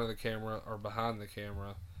in front of the camera or behind the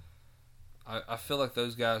camera. I feel like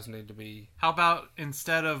those guys need to be... How about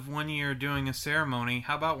instead of 1 year doing a ceremony,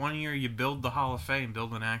 how about 1 year you build the Hall of Fame,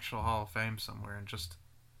 build an actual Hall of Fame somewhere, and just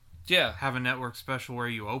have a network special where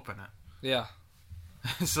you open it. Yeah.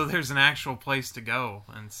 So there's an actual place to go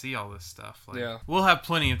and see all this stuff. Yeah. We'll have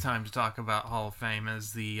plenty of time to talk about Hall of Fame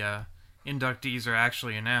as the inductees are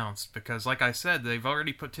actually announced, because like I said, they've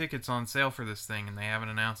already put tickets on sale for this thing and they haven't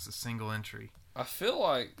announced a single entry. I feel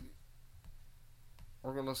like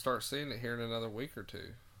we're going to start seeing it here in another week or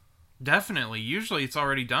two. Definitely. Usually it's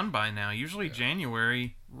already done by now. Usually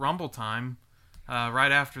January, Rumble time.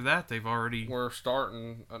 Right after that, they've already... We're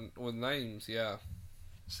starting with names, yeah.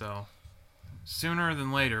 So, sooner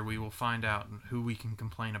than later, we will find out who we can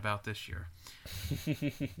complain about this year.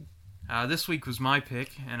 This week was my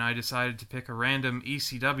pick, and I decided to pick a random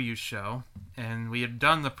ECW show. And we had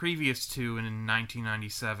done the previous two in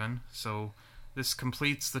 1997, so... This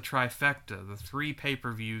completes the trifecta, the 3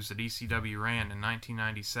 pay-per-views that ECW ran in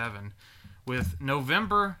 1997, with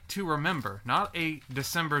November to Remember. Not a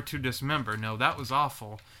December to Dismember. No, that was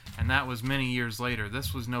awful, and that was many years later.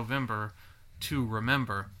 This was November to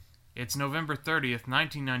Remember. It's November 30th,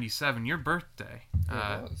 1997, your birthday. It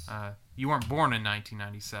was. You weren't born in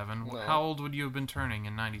 1997. No. How old would you have been turning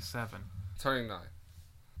in 97? Turning 9.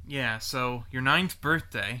 Yeah, so your 9th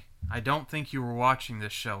birthday... I don't think you were watching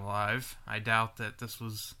this show live. I doubt that this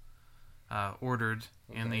was ordered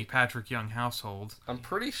in the Patrick Young household. I'm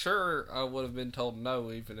pretty sure I would have been told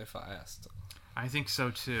no even if I asked. I think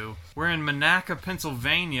so too. We're in Monaca,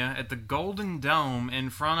 Pennsylvania at the Golden Dome in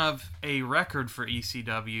front of a record for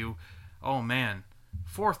ECW. Oh man,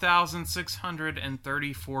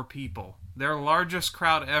 4,634 people. Their largest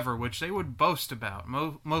crowd ever, which they would boast about.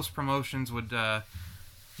 Most promotions would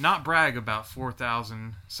not brag about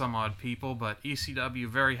 4,000 some odd people, but ECW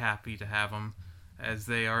very happy to have them as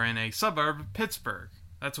they are in a suburb of Pittsburgh.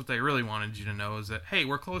 That's what they really wanted you to know, is that, hey,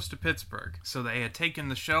 we're close to Pittsburgh. So they had taken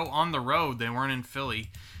the show on the road. They weren't in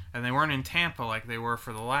Philly, and they weren't in Tampa like they were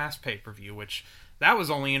for the last pay-per-view, which that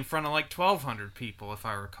was only in front of like 1,200 people, if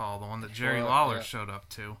I recall, the one that Jerry Lawler showed up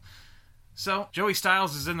to. So, Joey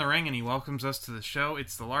Styles is in the ring, and he welcomes us to the show.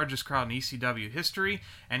 It's the largest crowd in ECW history,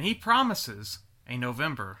 and he promises a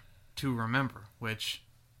November to remember, which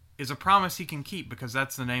is a promise he can keep because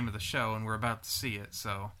that's the name of the show, and we're about to see it,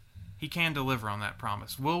 so he can deliver on that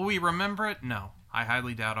promise. Will we remember it? No. I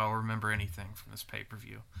highly doubt I'll remember anything from this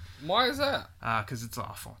pay-per-view. Why is that? Because it's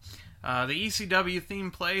awful. The ECW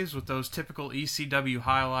theme plays with those typical ECW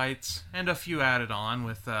highlights, and a few added on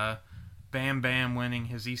with Bam Bam winning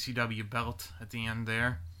his ECW belt at the end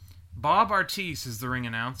there. Bob Ortiz is the ring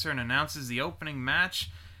announcer and announces the opening match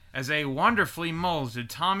as a wonderfully molded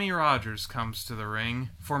Tommy Rogers comes to the ring,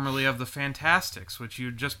 formerly of the Fantastics, which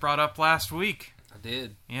you just brought up last week. I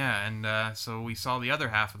did. Yeah, and so we saw the other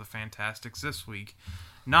half of the Fantastics this week.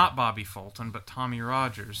 Not Bobby Fulton, but Tommy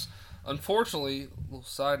Rogers. Unfortunately, little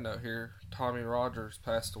side note here, Tommy Rogers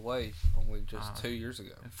passed away only just 2 years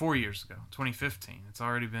ago. 4 years ago, 2015. It's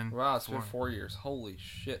already been... Wow, it's been 4 years. Holy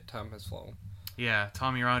shit, time has flown. Yeah,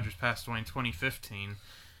 Tommy Rogers passed away in 2015.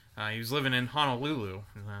 He was living in Honolulu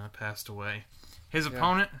and passed away. His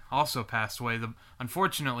opponent also passed away.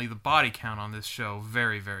 Unfortunately, the body count on this show,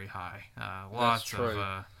 very, very high. Lots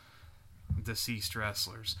of deceased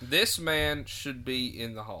wrestlers. This man should be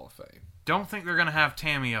in the Hall of Fame. Don't think they're going to have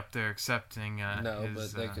Tammy up there accepting No,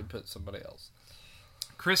 his, but they could put somebody else.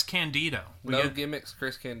 Chris Candido. Gimmicks,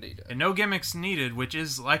 Chris Candido. And no gimmicks needed, which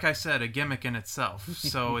is, like I said, a gimmick in itself.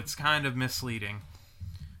 So it's kind of misleading.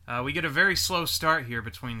 We get a very slow start here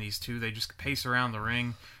between these two. They just pace around the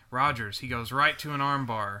ring. Rogers, he goes right to an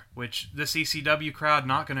armbar, which this ECW crowd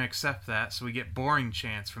not going to accept that, so we get boring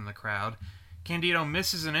chants from the crowd. Candido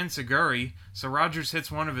misses an enziguri, so Rogers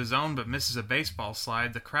hits one of his own but misses a baseball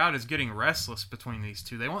slide. The crowd is getting restless between these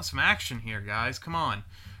two. They want some action here, guys. Come on.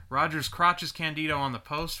 Rogers crotches Candido on the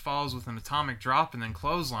post, falls with an atomic drop, and then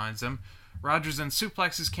clotheslines him. Rogers then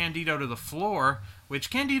suplexes Candido to the floor, which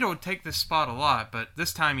Candido would take this spot a lot, but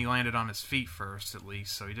this time he landed on his feet first, at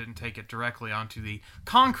least, so he didn't take it directly onto the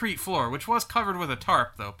concrete floor, which was covered with a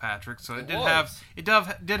tarp, though, Patrick, so it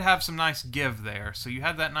did have some nice give there. So you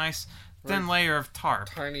had that nice thin layer of tarp.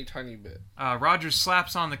 Tiny, tiny bit. Rogers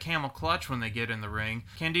slaps on the camel clutch when they get in the ring.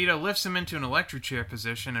 Candido lifts him into an electric chair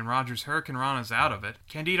position, and Rogers hurricanrana's out of it.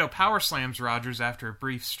 Candido power slams Rogers after a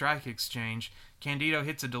brief strike exchange. Candido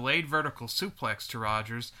hits a delayed vertical suplex to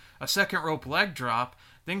Rogers, a second rope leg drop,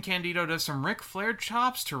 then Candido does some Ric Flair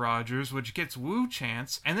chops to Rogers, which gets woo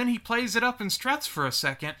chants, and then he plays it up and struts for a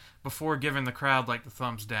second before giving the crowd like the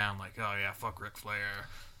thumbs down, like, oh yeah, fuck Ric Flair.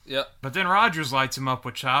 Yep. But then Rogers lights him up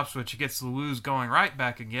with chops, which gets the woos going right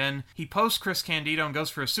back again. He posts Chris Candido and goes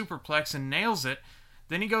for a superplex and nails it.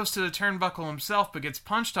 Then he goes to the turnbuckle himself but gets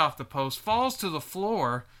punched off the post, falls to the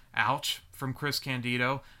floor, ouch, from Chris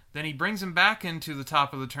Candido. Then he brings him back into the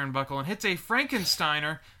top of the turnbuckle and hits a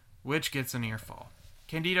Frankensteiner, which gets an earfall.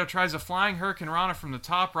 Candido tries a flying hurricanrana from the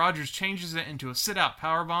top. Rogers changes it into a sit-out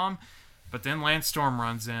powerbomb, but then Lance Storm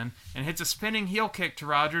runs in and hits a spinning heel kick to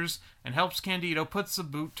Rogers and helps Candido, puts the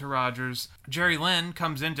boot to Rogers. Jerry Lynn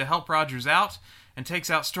comes in to help Rogers out and takes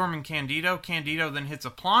out Storm and Candido. Candido then hits a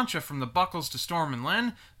plancha from the buckles to Storm and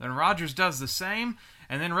Lynn. Then Rogers does the same,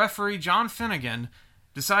 and then referee John Finnegan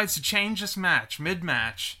decides to change this match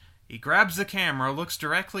mid-match. He grabs the camera, looks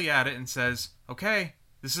directly at it, and says, okay,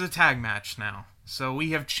 this is a tag match now. So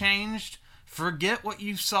we have changed. Forget what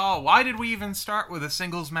you saw. Why did we even start with a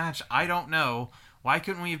singles match? I don't know. Why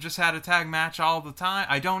couldn't we have just had a tag match all the time?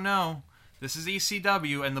 I don't know. This is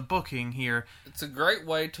ECW, and the booking here. It's a great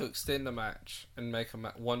way to extend a match and make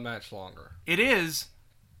one match longer. It is,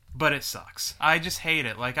 but it sucks. I just hate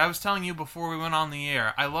it. Like I was telling you before we went on the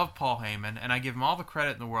air, I love Paul Heyman, and I give him all the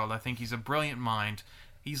credit in the world. I think he's a brilliant mind.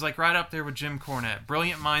 He's like right up there with Jim Cornette.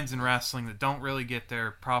 Brilliant minds in wrestling that don't really get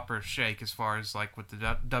their proper shake as far as like with the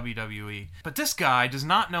WWE. But this guy does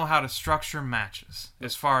not know how to structure matches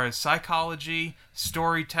as far as psychology,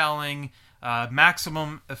 storytelling,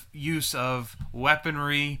 maximum use of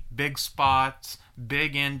weaponry, big spots,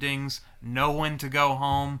 big endings, know when to go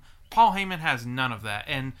home. Paul Heyman has none of that.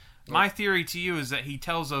 And my theory to you is that he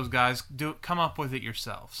tells those guys, come up with it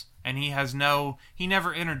yourselves. And he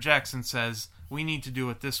never interjects and says, we need to do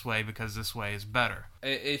it this way because this way is better.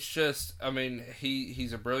 It's just, I mean,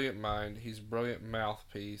 he's a brilliant mind. He's a brilliant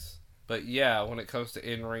mouthpiece. But yeah, when it comes to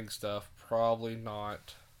in-ring stuff, probably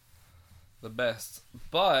not the best.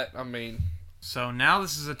 But, I mean... So now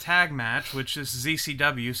this is a tag match, which is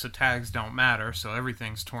ECW, so tags don't matter, so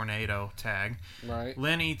everything's tornado tag. Right.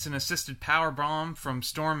 Lynn eats an assisted power bomb from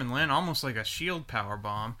Storm and Lynn, almost like a shield power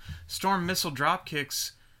bomb. Storm missile drop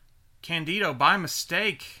kicks Candido by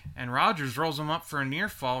mistake, and Rogers rolls him up for a near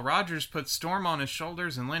fall. Rogers puts Storm on his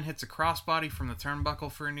shoulders, and Lynn hits a crossbody from the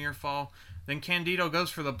turnbuckle for a near fall. Then Candido goes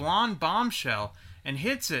for the blonde bombshell and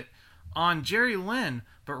hits it on Jerry Lynn,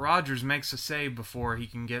 but Rogers makes a save before he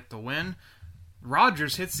can get the win.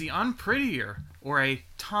 Rogers hits the unprettier, or a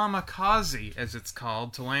Tamakaze as it's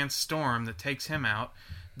called, to Lance Storm that takes him out.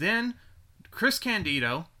 Then Chris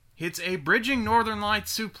Candido hits a bridging Northern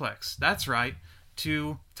Lights suplex, that's right,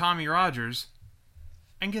 to Tommy Rogers,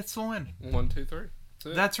 and gets the win. 1, 2, 3.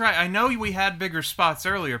 That's right. I know we had bigger spots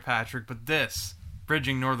earlier, Patrick, but this,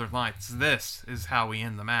 bridging Northern Lights, this is how we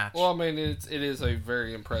end the match. Well, I mean, it is a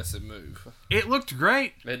very impressive move. It looked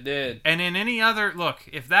great. It did. And in any other... Look,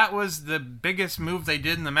 if that was the biggest move they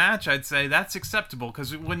did in the match, I'd say that's acceptable,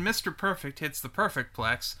 because when Mr. Perfect hits the Perfect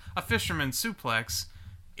Plex, a Fisherman Suplex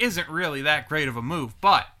isn't really that great of a move.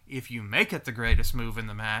 But if you make it the greatest move in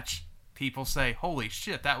the match, people say, holy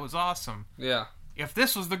shit, that was awesome. Yeah. If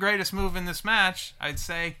this was the greatest move in this match, I'd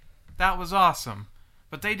say that was awesome.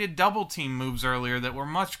 But they did double team moves earlier that were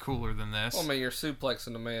much cooler than this. Well, I mean, you're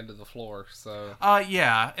suplexing a man to the floor, so...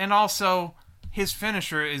 Yeah, and also, his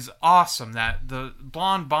finisher is awesome. The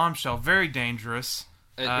blonde bombshell, very dangerous.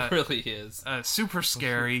 It really is. Super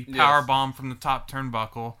scary, Yes. power bomb from the top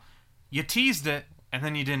turnbuckle. You teased it, and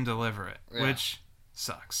then you didn't deliver it, which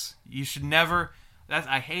sucks. You should never...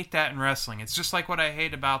 I hate that in wrestling. It's just like what I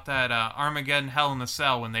hate about that Armageddon Hell in a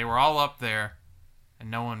Cell when they were all up there and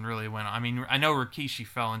no one really went. I mean, I know Rikishi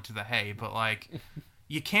fell into the hay, but like,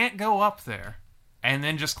 you can't go up there and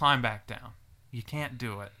then just climb back down. You can't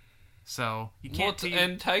do it. So you can't.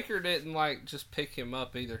 And Taker didn't like just pick him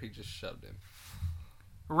up either. He just shoved him.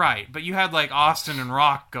 Right, but you had like Austin and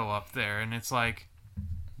Rock go up there, and it's like,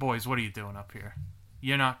 boys, what are you doing up here?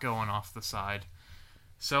 You're not going off the side.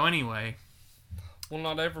 So anyway. Well,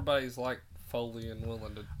 not everybody's like Foley and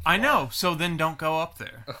willing to... I know, so then don't go up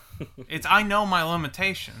there. I know my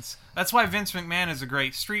limitations. That's why Vince McMahon is a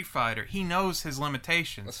great Street Fighter. He knows his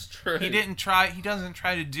limitations. That's true. He doesn't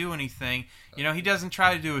try to do anything. You know, he doesn't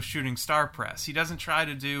try to do a shooting star press. He doesn't try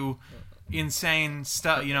to do insane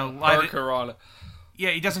stuff, you know, like...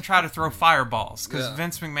 Yeah, he doesn't try to throw fireballs, because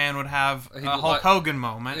Vince McMahon would have a Hulk Hogan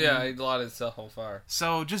moment. Yeah, he'd light himself on fire.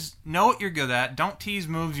 So just know what you're good at. Don't tease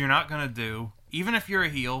moves you're not going to do. Even if you're a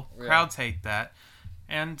heel, crowds hate that.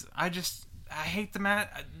 And I hate the match.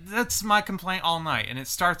 That's my complaint all night. And it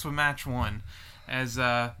starts with match 1. As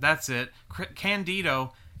that's it.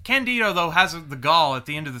 Candido, though, has the gall at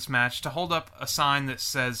the end of this match to hold up a sign that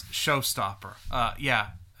says Showstopper.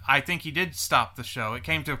 I think he did stop the show. It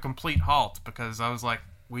came to a complete halt because I was like,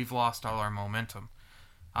 we've lost all our momentum.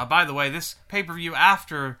 By the way, this pay-per-view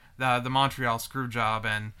after the Montreal Screwjob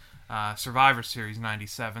and Survivor Series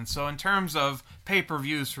 97. So in terms of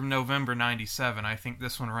pay-per-views from November 97, I think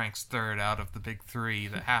this one ranks third out of the big 3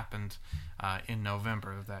 that happened in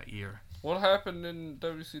November of that year. What happened in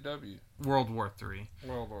WCW? World War III.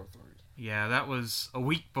 World War III. Yeah, that was a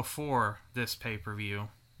week before this pay-per-view.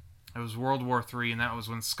 It was World War III, and that was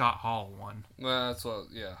when Scott Hall won. That's what,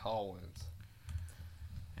 Hall wins.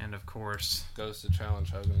 And of course... Goes to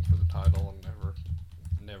challenge Hogan for the title and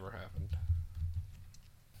never happened.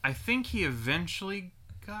 I think he eventually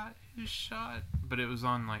got his shot, but it was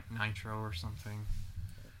on like Nitro or something.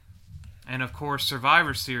 And of course,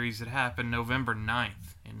 Survivor Series had happened November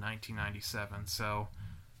 9th in 1997. So,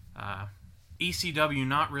 ECW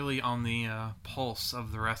not really on the pulse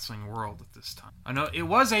of the wrestling world at this time. I know it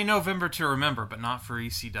was a November to remember, but not for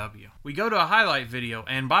ECW. We go to a highlight video,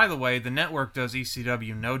 and by the way, the network does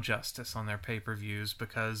ECW no justice on their pay-per-views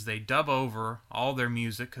because they dub over all their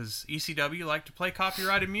music, because ECW like to play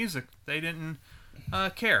copyrighted music. They didn't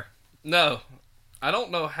care. No. I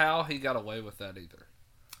don't know how he got away with that either.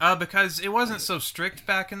 Because it wasn't so strict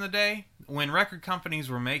back in the day. When record companies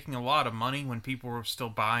were making a lot of money, when people were still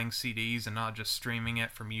buying CDs and not just streaming it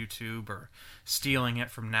from YouTube or stealing it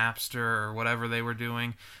from Napster or whatever they were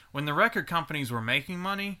doing. When the record companies were making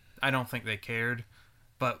money, I don't think they cared.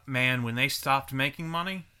 But man, when they stopped making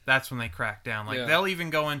money, that's when they crack down. Like, Yeah. they'll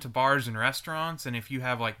even go into bars and restaurants, and if you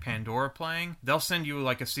have, like, Pandora playing, they'll send you,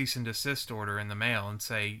 like, a cease and desist order in the mail and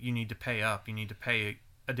say, you need to pay up, you need to pay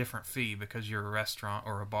a different fee because you're a restaurant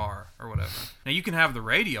or a bar or whatever. Now, you can have the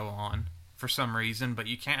radio on for some reason, but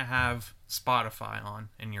you can't have Spotify on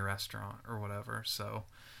in your restaurant or whatever. So,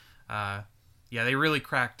 yeah, they really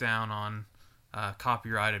crack down on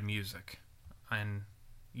copyrighted music and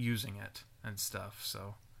using it and stuff.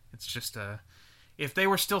 So, it's just if they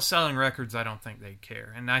were still selling records, I don't think they'd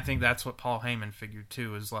care. And I think that's what Paul Heyman figured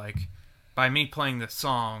too, is like, by me playing this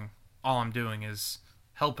song, all I'm doing is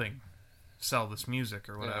helping sell this music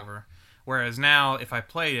or whatever. Yeah. Whereas now, if I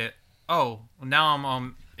played it, now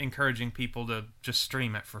I'm encouraging people to just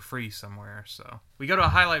stream it for free somewhere. So we go to a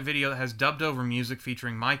highlight video that has dubbed over music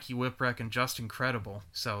featuring Mikey Whipwreck and Justin Credible.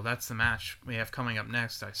 So that's the match we have coming up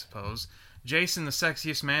next, I suppose. Jason, the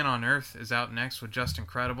sexiest man on earth, is out next with Justin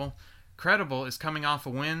Credible. Credible is coming off a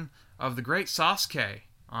win of the great Sasuke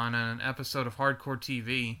on an episode of Hardcore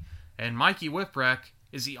TV, and Mikey Whipwreck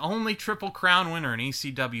is the only Triple Crown winner in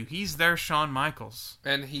ECW. He's their Shawn Michaels.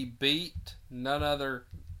 And he beat none other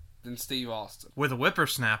than Steve Austin. With a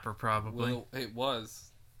whippersnapper, probably. Well, it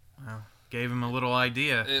was. Well, gave him a little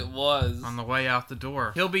idea. It was. On the way out the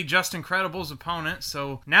door. He'll be Justin Credible's opponent,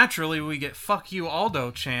 so naturally we get "fuck you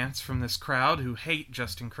Aldo" chants from this crowd who hate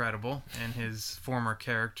Justin Credible and his former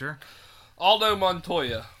character. Aldo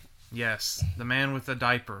Montoya. Yes, the man with a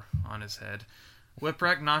diaper on his head.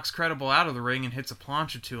 Whipwreck knocks Credible out of the ring and hits a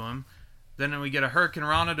plancha to him. Then we get a Hurricane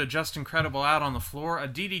Rana to Justin Credible out on the floor, a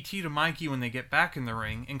DDT to Mikey when they get back in the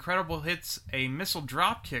ring. Incredible hits a missile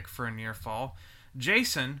drop kick for a near fall.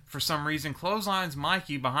 Jason, for some reason, clotheslines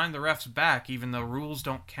Mikey behind the ref's back, even though rules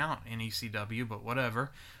don't count in ECW, but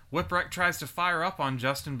whatever. Whipwreck tries to fire up on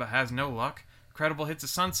Justin, but has no luck. Credible hits a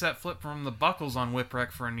sunset flip from the buckles on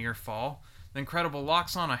Whipwreck for a near fall. Then Credible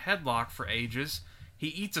locks on a headlock for ages. He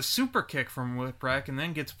eats a super kick from Whipwreck and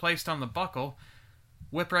then gets placed on the buckle.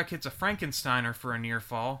 Whipwreck hits a Frankensteiner for a near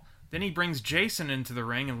fall. Then he brings Jason into the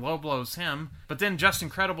ring and low blows him. But then Justin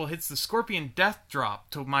Credible hits the Scorpion Death Drop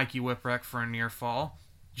to Mikey Whipwreck for a near fall.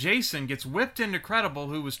 Jason gets whipped into Credible,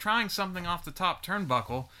 who was trying something off the top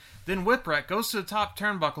turnbuckle. Then Whipwreck goes to the top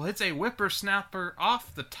turnbuckle, hits a whippersnapper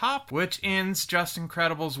off the top, which ends Justin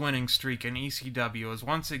Credible's winning streak in ECW, as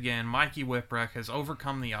once again Mikey Whipwreck has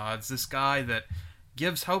overcome the odds. This guy that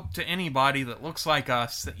gives hope to anybody that looks like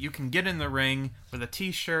us that you can get in the ring with a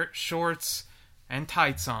t-shirt, shorts, and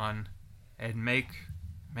tights on and make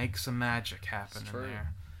some magic happen in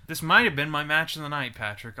there. This might have been my match of the night,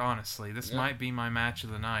 Patrick, honestly. This might be my match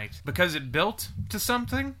of the night. Because it built to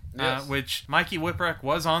something, which Mikey Whipwreck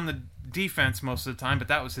was on the defense most of the time, but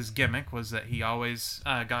that was his gimmick, was that he always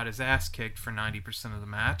got his ass kicked for 90% of the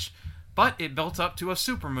match. But it built up to a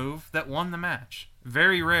super move that won the match.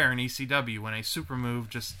 Very rare in ECW when a super move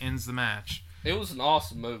just ends the match. It was an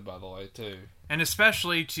awesome move, by the way, too. And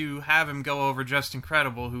especially to have him go over Justin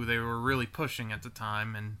Credible, who they were really pushing at the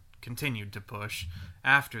time and continued to push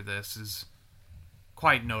after this, is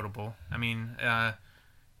quite notable. I mean,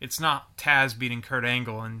 it's not Taz beating Kurt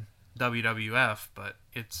Angle in WWF, but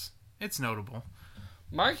it's notable.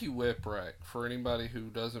 Mikey Whipwreck, for anybody who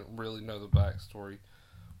doesn't really know the backstory,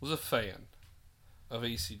 was a fan of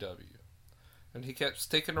ECW. And he kept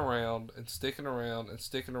sticking around and sticking around and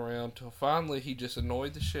sticking around till finally he just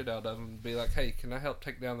annoyed the shit out of him and be like, hey, can I help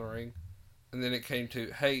take down the ring? And then it came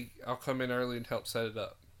to, hey, I'll come in early and help set it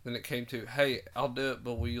up. Then it came to, hey, I'll do it,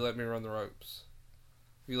 but will you let me run the ropes?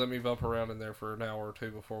 Will you let me bump around in there for an hour or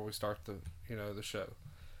two before we start the show?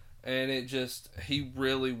 And it just, he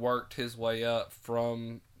really worked his way up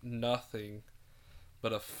from nothing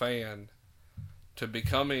but a fan to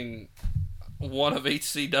becoming one of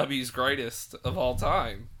ECW's greatest of all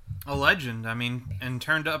time. A legend, I mean, and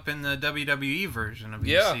turned up in the WWE version of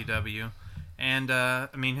ECW. And, I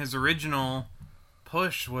mean, his original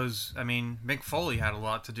push was, I mean, Mick Foley had a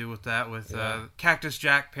lot to do with that, with Cactus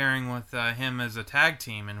Jack pairing with him as a tag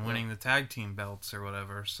team and winning the tag team belts or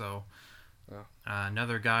whatever. So,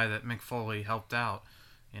 another guy that Mick Foley helped out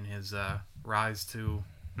in his rise to,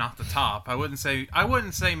 not the top. I wouldn't say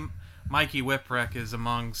Mikey Whipwreck is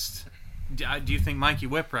amongst... Do you think Mikey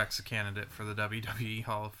Whipwreck's a candidate for the WWE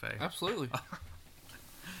Hall of Fame? Absolutely.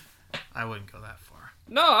 I wouldn't go that far.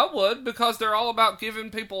 No, I would, because they're all about giving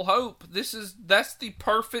people hope. That's the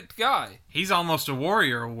perfect guy. He's almost a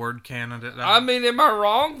Warrior Award candidate. I mean, am I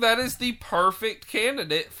wrong? That is the perfect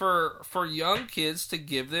candidate for young kids to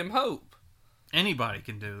give them hope. Anybody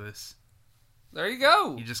can do this. There you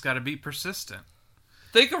go. You just got to be persistent.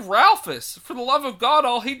 Think of Ralphus. For the love of God,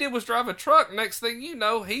 all he did was drive a truck. Next thing you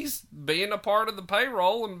know, he's being a part of the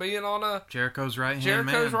payroll and being on a Jericho's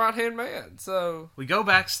right-hand man. So we go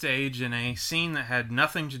backstage in a scene that had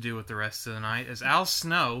nothing to do with the rest of the night as Al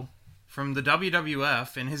Snow from the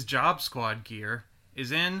WWF in his Job Squad gear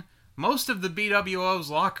is in most of the BWO's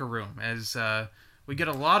locker room as we get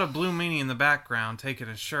a lot of Blue Meanie in the background taking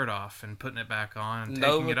his shirt off and putting it back on and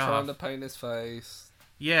taking it off. Trying to paint his face.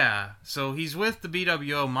 Yeah, so he's with the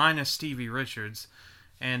BWO minus Stevie Richards,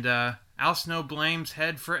 and Al Snow blames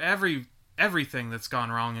Head for everything that's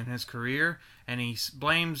gone wrong in his career, and he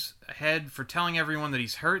blames Head for telling everyone that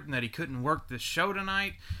he's hurt and that he couldn't work this show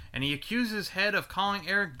tonight, and he accuses Head of calling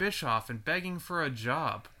Eric Bischoff and begging for a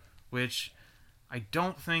job, which I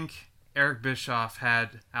don't think Eric Bischoff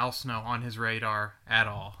had Al Snow on his radar at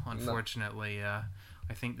all, unfortunately. No.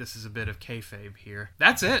 I think this is a bit of kayfabe here.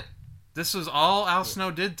 That's it. This was all Al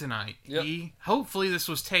Snow did tonight. Yep. Hopefully this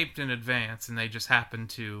was taped in advance and they just happened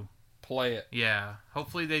to play it. Yeah.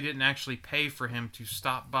 Hopefully they didn't actually pay for him to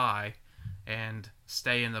stop by and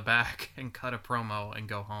stay in the back and cut a promo and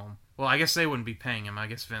go home. Well, I guess they wouldn't be paying him. I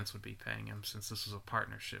guess Vince would be paying him since this was a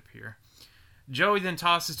partnership here. Joey then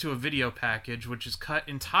tosses to a video package, which is cut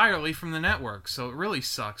entirely from the network. So it really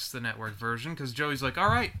sucks, the network version, because Joey's like, all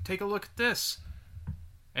right, take a look at this.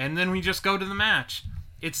 And then we just go to the match.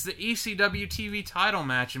 It's the ECW TV title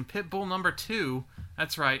match in Pitbull number 2.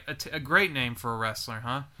 That's right, a great name for a wrestler,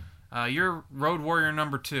 huh? You're Road Warrior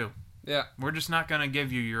number 2. Yeah. We're just not going to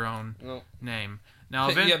give you your own name. Now,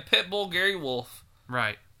 you have Pitbull Gary Wolf.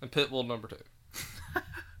 Right. And Pitbull number 2.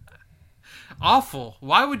 Awful.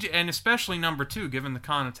 Why would you, and especially number 2, given the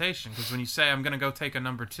connotation, because when you say, I'm going to go take a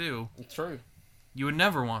number 2. It's true. You would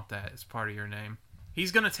never want that as part of your name.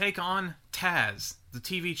 He's going to take on Taz, the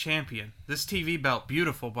TV champion. This TV belt,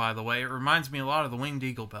 beautiful, by the way. It reminds me a lot of the Winged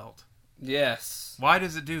Eagle belt. Yes. Why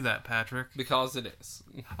does it do that, Patrick? Because it is.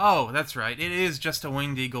 Oh, that's right. It is just a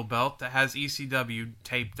Winged Eagle belt that has ECW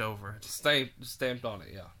taped over it. Stamped on it,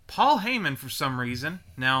 yeah. Paul Heyman, for some reason.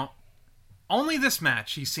 Now, only this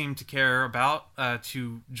match he seemed to care about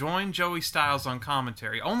to join Joey Styles on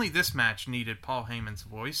commentary. Only this match needed Paul Heyman's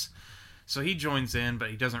voice. So he joins in, but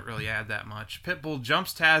he doesn't really add that much. Pitbull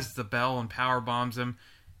jumps Taz to the bell and power bombs him.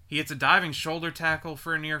 He hits a diving shoulder tackle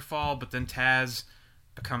for a near fall, but then Taz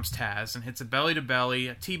becomes Taz and hits a belly-to-belly,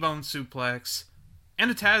 a T-bone suplex, and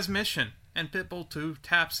a Taz mission. And Pitbull 2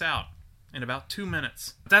 taps out in about 2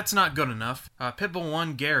 minutes. But that's not good enough. Pitbull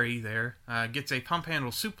 1, Gary, there, gets a pump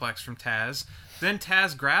handle suplex from Taz. Then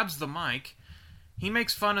Taz grabs the mic. He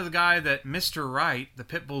makes fun of the guy that Mr. Wright, the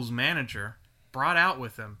Pitbull's manager, brought out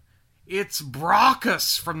with him. It's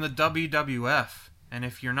Brockus from the WWF. And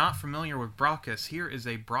if you're not familiar with Brockus, here is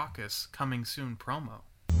a Brockus coming soon promo.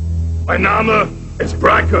 Mein Name ist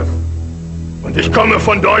Brockus und ich komme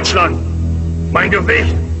von Deutschland. Mein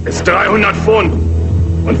Gewicht ist 300 Pfund.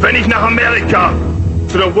 Und wenn ich nach Amerika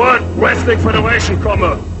zu der World Wrestling Federation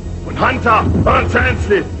komme und Hunter Ernst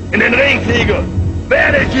Hensley in den Ring kriege,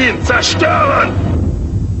 werde ich ihn zerstören.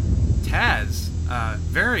 Taz,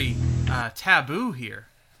 very taboo here.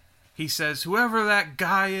 He says, whoever that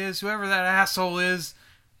guy is, whoever that asshole is,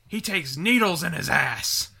 he takes needles in his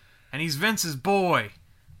ass. And he's Vince's boy.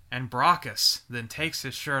 And Brockus then takes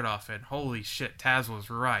his shirt off, and holy shit, Taz was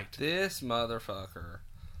right. This motherfucker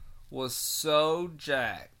was so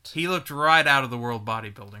jacked. He looked right out of the World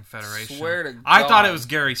Bodybuilding Federation. Swear to God. I thought it was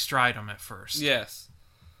Gary Stridham at first. Yes.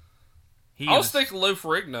 I was thinking Lou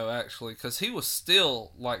Ferrigno, actually, because he was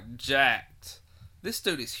still, like, jacked. This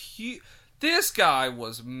dude is huge. This guy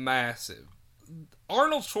was massive.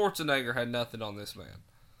 Arnold Schwarzenegger had nothing on this man.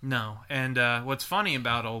 No, and what's funny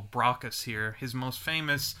about old Brockus here, his most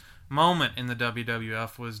famous moment in the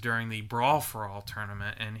WWF was during the Brawl for All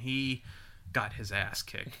tournament, and he got his ass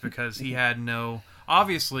kicked because he had no...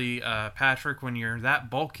 Obviously, Patrick, when you're that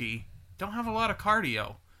bulky, don't have a lot of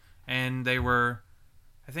cardio. And they were...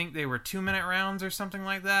 I think they were 2-minute rounds or something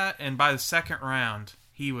like that, and by the second round...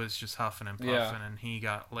 He was just huffing and puffing, and he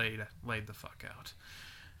got laid the fuck out.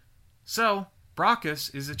 So,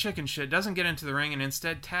 Brockus is a chicken shit, doesn't get into the ring, and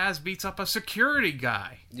instead Taz beats up a security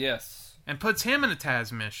guy. Yes. And puts him in a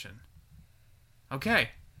Taz mission. Okay.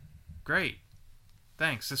 Great.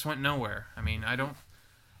 Thanks. This went nowhere. I mean, I don't...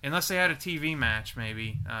 Unless they had a TV match,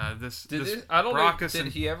 maybe. I don't know. Did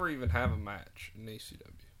he ever even have a match in ECW?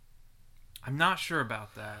 I'm not sure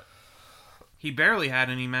about that. He barely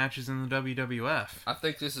had any matches in the WWF. I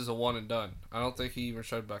think this is a one and done. I don't think he even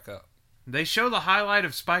showed back up. They show the highlight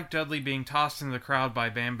of Spike Dudley being tossed into the crowd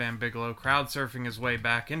by Bam Bam Bigelow, crowd surfing his way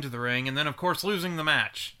back into the ring, and then, of course, losing the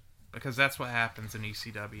match. because that's what happens in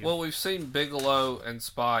ECW. Well, we've seen Bigelow and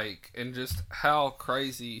Spike, and just how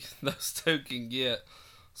crazy those two can get.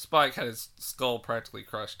 Spike had his skull practically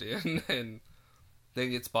crushed in, and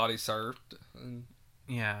then gets body served. And...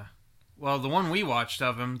 yeah. Well, the one we watched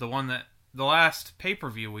of him, the last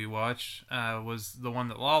pay-per-view we watched was the one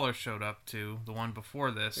that Lawler showed up to, the one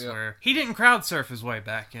before this, where he didn't crowd surf his way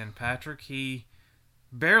back in, Patrick. He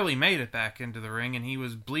barely made it back into the ring, and he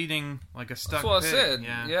was bleeding like a stuck pig. That's what I said.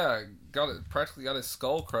 Yeah, practically got his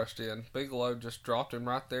skull crushed in. Bigelow just dropped him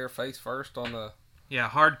right there, face first on the... yeah,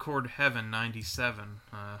 Hardcore Heaven 97.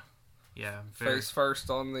 Face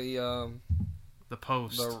first on the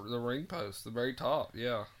post. The ring post, the very top,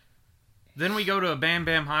 yeah. Then we go to a Bam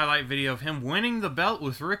Bam highlight video of him winning the belt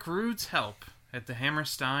with Rick Rude's help at the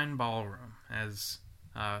Hammerstein Ballroom, as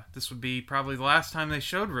this would be probably the last time they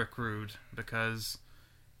showed Rick Rude, because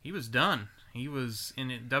he was done. He was in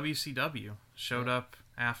WCW, showed up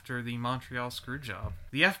after the Montreal Screwjob.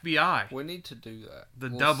 The FBI. We need to do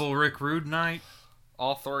that. Double Rick Rude night.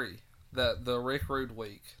 All three. The Rick Rude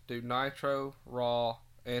week. Do Nitro, Raw,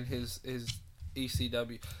 and his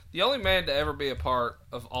ECW. The only man to ever be a part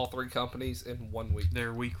of all three companies in 1 week.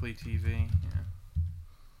 Their weekly TV, yeah.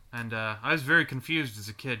 And I was very confused as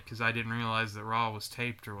a kid because I didn't realize that Raw was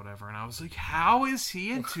taped or whatever. And I was like, how is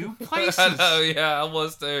he in two places? I know, yeah, I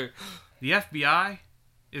was too. The FBI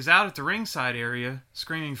is out at the ringside area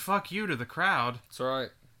screaming, "Fuck you" to the crowd. That's right.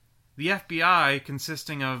 The FBI,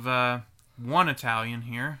 consisting of one Italian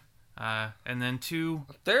here, and then two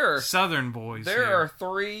Southern boys There here. are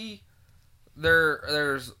three...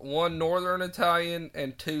 There's one Northern Italian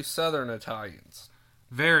and two Southern Italians.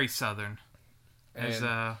 Very Southern. And As,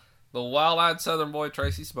 the wild-eyed Southern boy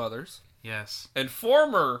Tracy Smothers. yes. And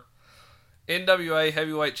former NWA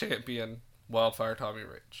heavyweight champion Wildfire Tommy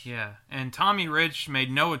Rich. Yeah, and Tommy Rich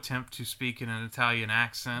made no attempt to speak in an Italian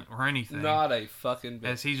accent or anything. Not a fucking bit.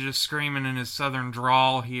 As he's just screaming in his Southern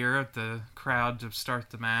drawl here at the crowd to start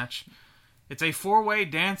the match. It's a four-way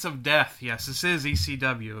dance of death. Yes, this is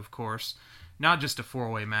ECW, of course. Not just a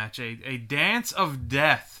four-way match, a dance of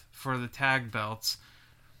death for the tag belts.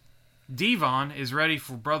 Devon is ready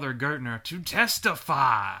for Brother Gertner to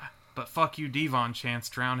testify, but fuck you Devon chants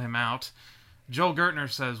drown him out. Joel Gertner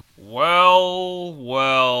says, well.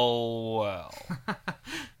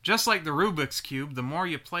 just like the Rubik's Cube, the more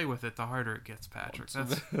you play with it, the harder it gets, Patrick.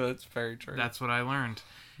 That's very true. That's what I learned.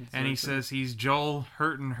 And he says he's Joel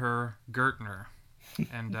hurting her Gertner.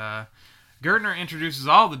 And Gertner introduces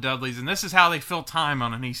all the Dudleys, and this is how they fill time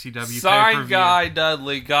on an ECW pay-per-view. Sign Guy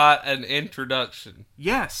Dudley got an introduction.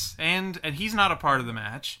 Yes, and he's not a part of the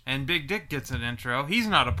match. And Big Dick gets an intro. He's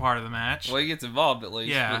not a part of the match. Well, he gets involved at least,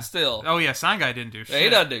 yeah. But still. Oh, yeah, Sign Guy didn't do shit. He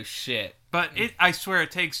doesn't do shit. But I swear it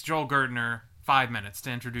takes Joel Gertner 5 minutes to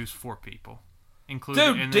introduce 4 people.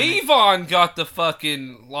 Dude, Devon got the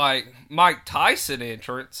fucking, Mike Tyson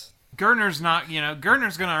entrance. Gertner's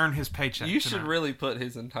Gertner's going to earn his paycheck You tonight. should really put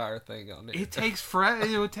his entire thing on it.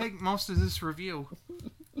 It would take most of this review.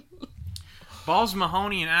 Balls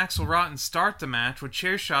Mahoney and Axl Rotten start the match with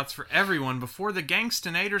chair shots for everyone before the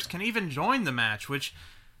Gangstonators can even join the match, which,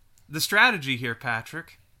 the strategy here,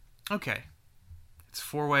 Patrick, okay, it's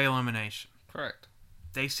 4-way elimination. Correct.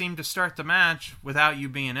 They seem to start the match without you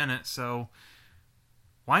being in it, so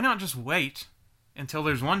why not just wait until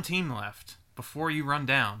there's one team left before you run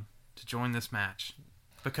down to join this match?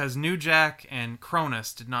 Because New Jack and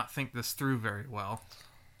Cronus did not think this through very well.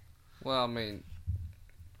 Well, I mean,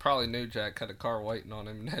 probably New Jack had a car waiting on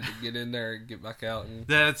him and had to get in there and get back out. And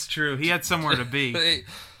That's true. He had somewhere to be.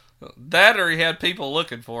 That or he had people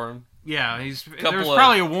looking for him. Yeah, there's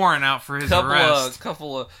probably a warrant out for his arrest.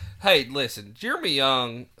 Hey, listen, Jeremy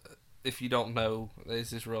Young, if you don't know, is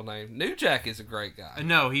his real name. New Jack is a great guy.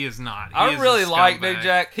 No, he is not. I really like New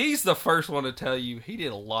Jack. He's the first one to tell you he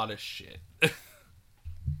did a lot of shit.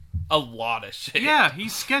 A lot of shit. Yeah,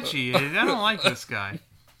 he's sketchy. I don't like this guy.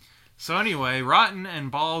 So anyway, Rotten and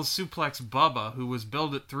Balls suplex Bubba, who was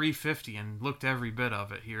billed at 350 and looked every bit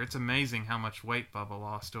of it here. It's amazing how much weight Bubba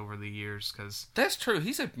lost over the years. That's true.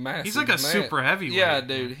 He's a massive He's like a super heavyweight. Yeah,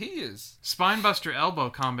 dude, he is. Spinebuster elbow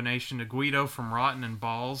combination to Guido from Rotten and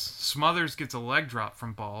Balls. Smothers gets a leg drop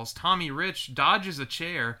from Balls. Tommy Rich dodges a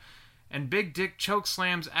chair. And Big Dick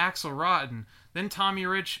chokeslams Axl Rotten. Then Tommy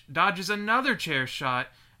Rich dodges another chair shot.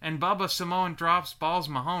 And Bubba Samoan drops Balls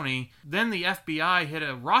Mahoney. Then the FBI hit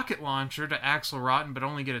a rocket launcher to Axl Rotten, but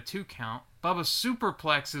only get a 2 count. Bubba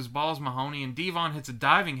superplexes Balls Mahoney, and Devon hits a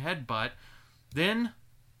diving headbutt. Then,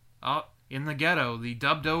 in the ghetto, the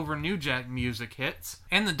dubbed-over New Jack music hits.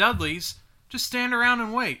 And the Dudleys just stand around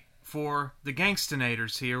and wait for the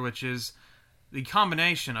Gangstonators here, which is the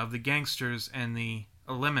combination of the Gangsters and the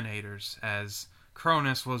eliminators, as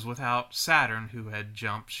Cronus was without Saturn, who had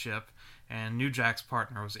jumped ship, and New Jack's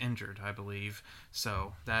partner was injured, I believe.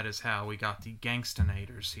 So that is how we got the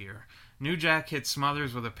Gangstonators here. New Jack hits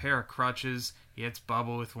Smothers with a pair of crutches. He hits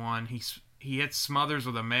Bubba with one. He hits Smothers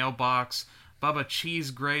with a mailbox. Bubba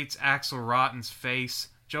cheese grates Axel Rotten's face.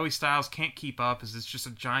 Joey Styles can't keep up as it's just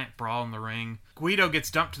a giant brawl in the ring. Guido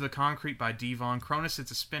gets dumped to the concrete by Devon. Cronus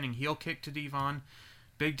hits a spinning heel kick to Devon.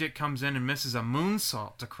 Big Dick comes in and misses a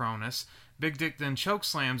moonsault to Cronus. Big Dick then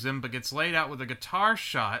chokeslams him but gets laid out with a guitar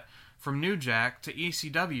shot from New Jack to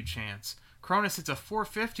ECW chants. Cronus hits a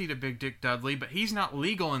 450 to Big Dick Dudley, but he's not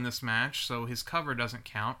legal in this match, so his cover doesn't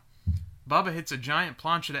count. Bubba hits a giant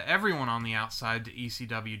plancha to everyone on the outside to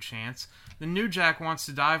ECW chants. Then New Jack wants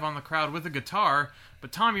to dive on the crowd with a guitar,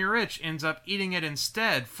 but Tommy Rich ends up eating it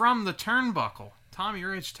instead from the turnbuckle. Tommy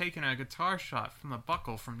Rich taking a guitar shot from the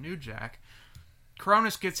buckle from New Jack.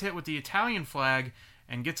 Cronus gets hit with the Italian flag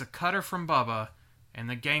and gets a cutter from Bubba, and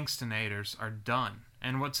the Gangstonators are done.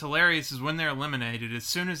 And what's hilarious is when they're eliminated, as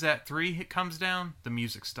soon as that 3 hit comes down, the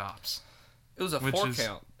music stops. It was a 4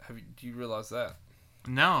 count. Do you realize that?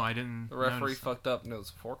 No, I didn't. The referee fucked up and it was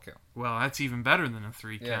a 4 count. Well, that's even better than a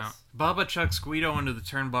 3 count. Bubba chucks Guido into the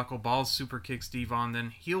turnbuckle, Balls super kicks Devon, then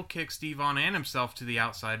heel kicks Devon and himself to the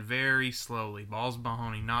outside very slowly. Balls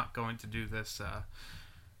Mahoney not going to do this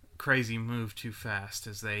crazy move too fast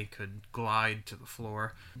as they could glide to the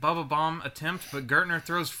floor. Bubba bomb attempt, but Gertner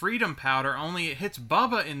throws freedom powder, only it hits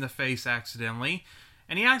Bubba in the face accidentally.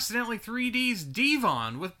 And he accidentally 3Ds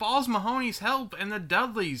Devon with Balls Mahoney's help, and the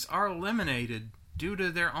Dudleys are eliminated due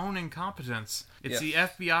to their own incompetence. It's the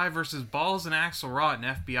FBI versus Balls and Axel Rotten.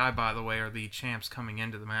 FBI, by the way, are the champs coming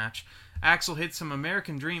into the match. Axel hits some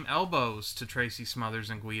American Dream elbows to Tracy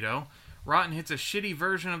Smothers and Guido. Rotten hits a shitty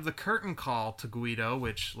version of the curtain call to Guido,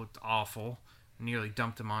 which looked awful. Nearly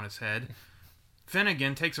dumped him on his head.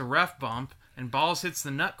 Finnegan takes a ref bump, and Balls hits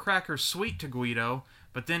the Nutcracker Sweet to Guido,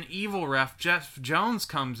 but then evil ref Jeff Jones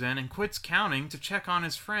comes in and quits counting to check on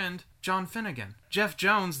his friend, John Finnegan. Jeff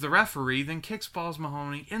Jones, the referee, then kicks Balls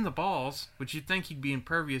Mahoney in the balls, which you'd think he'd be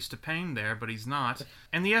impervious to pain there, but he's not.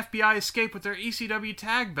 And the FBI escape with their ECW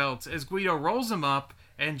tag belts as Guido rolls them up,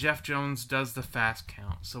 and Jeff Jones does the fast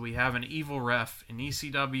count. So we have an evil ref in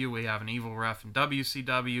ECW, we have an evil ref in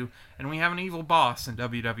WCW, and we have an evil boss in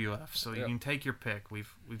WWF. So you can take your pick.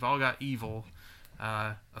 We've all got evil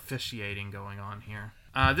officiating going on here.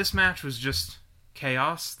 This match was just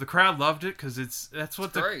chaos. The crowd loved it because that's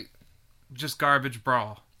great. Just garbage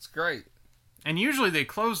brawl. It's great. And usually they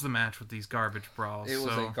close the match with these garbage brawls. It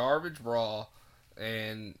was a garbage brawl,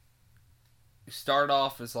 and you start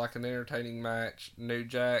off as like an entertaining match. New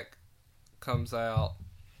Jack comes out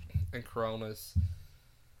and Cronus,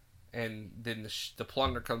 and then the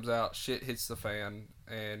plunder comes out. Shit hits the fan,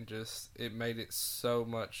 and just it made it so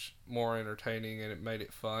much more entertaining, and it made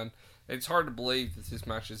it fun. It's hard to believe that this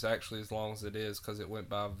match is actually as long as it is because it went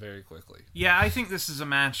by very quickly. Yeah, I think this is a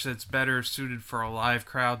match that's better suited for a live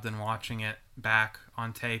crowd than watching it back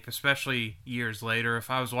on tape, especially years later. If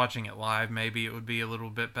I was watching it live, maybe it would be a little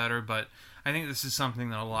bit better, but I think this is something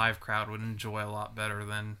that a live crowd would enjoy a lot better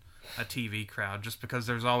than a TV crowd, just because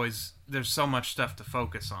there's so much stuff to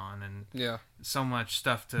focus on, and so much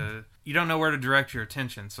stuff you don't know where to direct your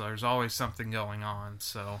attention, so there's always something going on.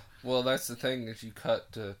 So well, that's the thing, is you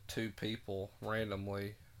cut to 2 people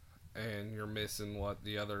randomly and you're missing what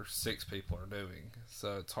the other 6 people are doing,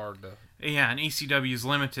 so it's hard to... Yeah, and ECW's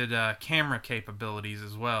limited camera capabilities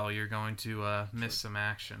as well. You're going to miss some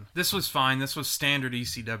action. This was fine. This was standard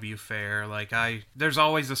ECW fare. There's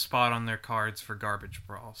always a spot on their cards for garbage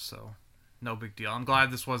brawls, so no big deal. I'm glad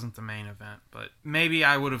this wasn't the main event, but maybe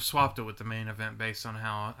I would have swapped it with the main event based on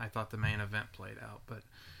how I thought the main event played out. But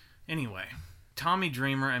anyway, Tommy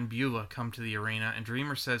Dreamer and Beulah come to the arena, and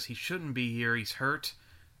Dreamer says he shouldn't be here. He's hurt.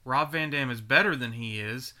 Rob Van Dam is better than he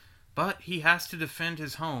is, but he has to defend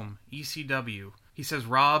his home, ECW. He says,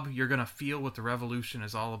 Rob, you're going to feel what the revolution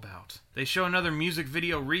is all about. They show another music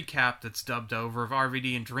video recap that's dubbed over of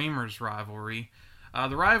RVD and Dreamer's rivalry.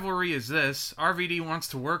 The rivalry is this: RVD wants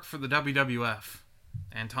to work for the WWF,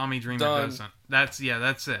 and Tommy Dreamer doesn't. That's it.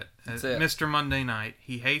 That's it. Mr. Monday Night.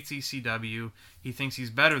 He hates ECW. He thinks he's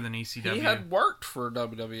better than ECW. He had worked for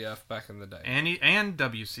WWF back in the day. And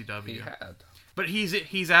WCW. He had. But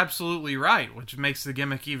he's absolutely right, which makes the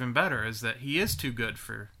gimmick even better, is that he is too good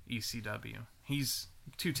for ECW. He's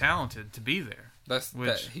too talented to be there. That's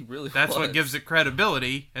what gives it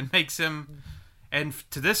credibility and makes him, and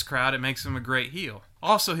to this crowd, it makes him a great heel.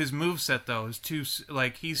 Also, his moveset though is too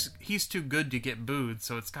he's too good to get booed,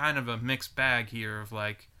 so it's kind of a mixed bag here of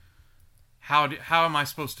how am I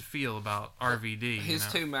supposed to feel about RVD? His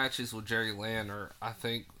two matches with Jerry Lynn are, I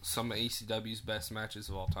think, some of ECW's best matches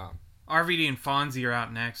of all time. RVD and Fonzie are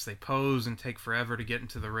out next. They pose and take forever to get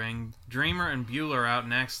into the ring. Dreamer and Beulah are out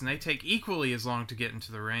next, and they take equally as long to get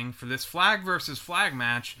into the ring. For this flag versus flag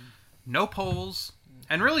match, no poles,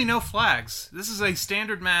 and really no flags. This is a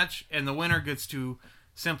standard match, and the winner gets to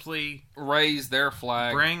simply raise their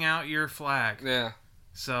flag. Bring out your flag. Yeah.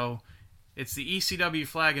 So it's the ECW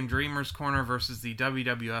flag in Dreamer's corner versus the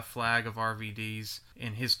WWF flag of RVD's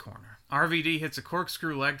in his corner. RVD hits a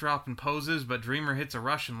corkscrew leg drop and poses, but Dreamer hits a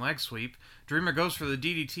Russian leg sweep. Dreamer goes for the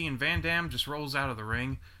DDT, and Van Dam just rolls out of the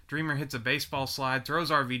ring. Dreamer hits a baseball slide,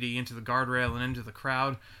 throws RVD into the guardrail and into the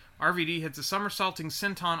crowd. RVD hits a somersaulting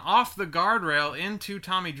senton off the guardrail into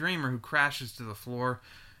Tommy Dreamer, who crashes to the floor.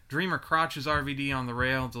 Dreamer crotches RVD on the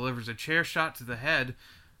rail, delivers a chair shot to the head,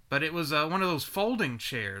 but it was one of those folding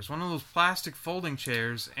chairs, one of those plastic folding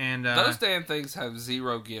chairs, and those damn things have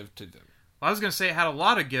zero give to them. Well, I was going to say it had a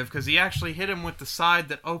lot of give, because he actually hit him with the side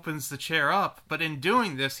that opens the chair up, but in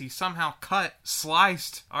doing this, he somehow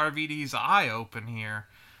sliced RVD's eye open here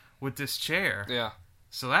with this chair. Yeah.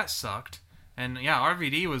 So that sucked. And yeah,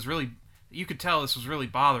 RVD was really, you could tell this was really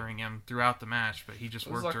bothering him throughout the match, but he just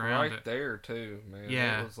worked around it. Right there, too, man.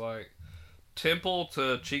 Yeah. It was like temple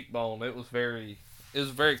to cheekbone. It was very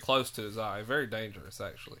close to his eye. Very dangerous,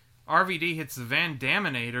 actually. RVD hits the Van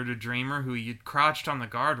Daminator to Dreamer, who he crouched on the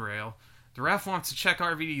guardrail. The ref wants to check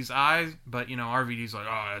RVD's eyes, but, RVD's like,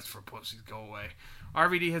 oh, that's for pussies, go away.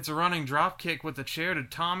 RVD hits a running drop kick with the chair to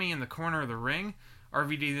Tommy in the corner of the ring.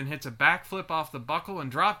 RVD then hits a backflip off the buckle and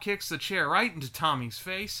drop kicks the chair right into Tommy's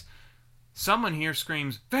face. Someone here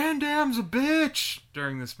screams, Van Dam's a bitch,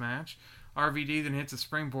 during this match. RVD then hits a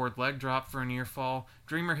springboard leg drop for a near fall.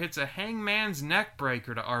 Dreamer hits a hangman's neck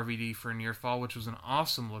breaker to RVD for a near fall, which was an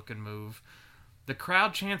awesome looking move. The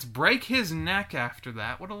crowd chants, break his neck after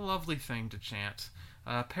that. What a lovely thing to chant.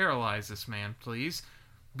 Paralyze this man, please.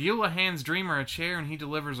 Beulah hands Dreamer a chair, and he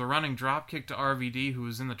delivers a running dropkick to RVD, who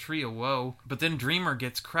is in the tree of woe. But then Dreamer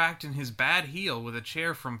gets cracked in his bad heel with a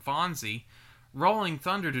chair from Fonzie. Rolling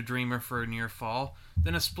Thunder to Dreamer for a near fall.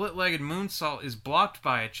 Then a split-legged moonsault is blocked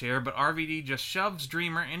by a chair, but RVD just shoves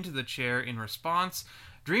Dreamer into the chair in response.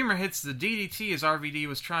 Dreamer hits the DDT as RVD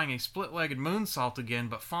was trying a split-legged moonsault again,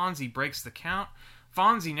 but Fonzie breaks the count.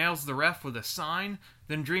 Fonzie nails the ref with a sign.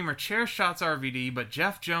 Then Dreamer chair shots RVD, but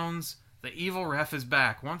Jeff Jones, the evil ref, is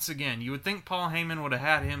back once again. You would think Paul Heyman would have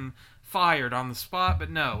had him fired on the spot,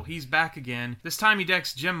 but no, he's back again. This time he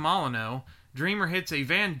decks Jim Molyneux. Dreamer hits a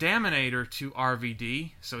Van Daminator to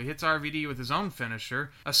RVD, so he hits RVD with his own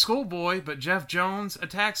finisher. A schoolboy, but Jeff Jones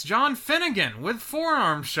attacks John Finnegan with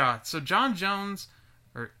forearm shots. So Jeff Jones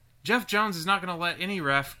is not going to let any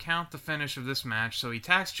ref count the finish of this match, so he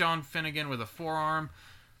attacks John Finnegan with a forearm.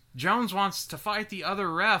 Jones wants to fight the other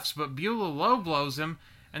refs, but Beulah low blows him,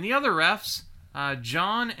 and the other refs,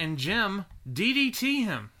 John and Jim, DDT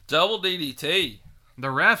him. Double DDT. The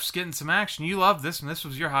refs getting some action. You love this, and this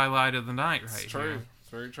was your highlight of the night right here. It's true. It's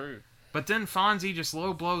very true. But then Fonzie just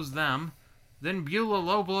low blows them. Then Beulah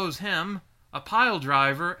low blows him. A pile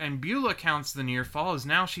driver, and Beulah counts the near fall, as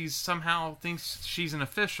now she somehow thinks she's an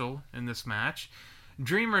official in this match.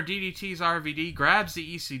 Dreamer DDTs RVD, grabs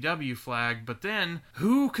the ECW flag, but then,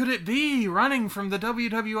 who could it be running from the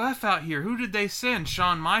WWF out here? Who did they send?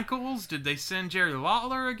 Shawn Michaels? Did they send Jerry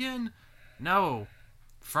Lawler again? No.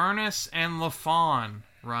 Furnace and LaFawn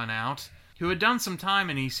run out, who had done some time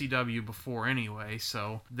in ECW before anyway,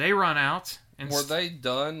 so they run out. And were they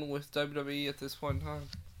done with WWE at this point in time?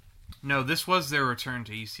 No, this was their return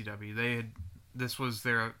to ECW.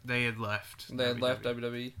 They had left. They had left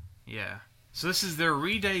WWE? Yeah. So this is their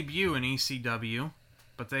re-debut in ECW,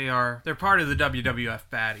 but they're part of the WWF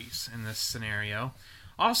baddies in this scenario.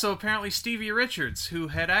 Also, apparently Stevie Richards, who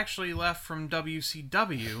had actually left from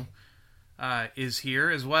WCW, is here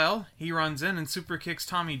as well. He runs in and super kicks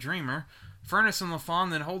Tommy Dreamer. Furnace and LaFawn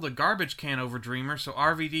then hold a garbage can over Dreamer so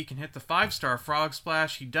RVD can hit the 5-star frog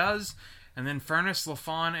splash. He does. And then Furnace,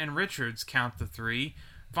 LaFawn, and Richards count the 3.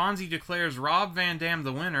 Fonzie declares Rob Van Dam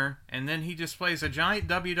the winner, and then he displays a giant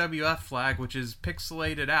WWF flag, which is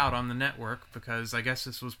pixelated out on the network, because I guess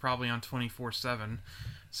this was probably on 24/7,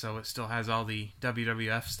 so it still has all the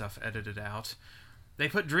WWF stuff edited out. They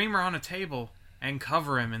put Dreamer on a table and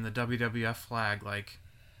cover him in the WWF flag like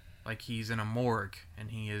he's in a morgue,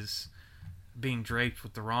 and he is being draped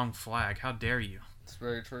with the wrong flag. How dare you? It's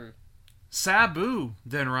very true. Sabu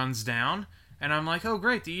then runs down, and I'm like, oh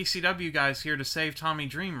great, the ECW guy's here to save Tommy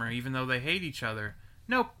Dreamer, even though they hate each other.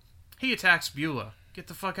 Nope, he attacks Beulah. Get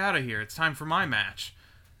the fuck out of here, it's time for my match.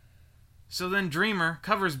 So then Dreamer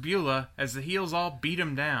covers Beulah as the heels all beat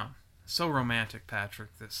him down. So romantic,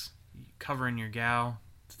 Patrick, this covering your gal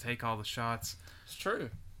to take all the shots. It's true.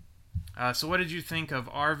 So what did you think of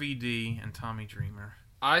RVD and Tommy Dreamer?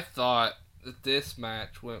 I thought that this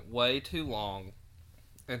match went way too long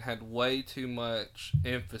and had way too much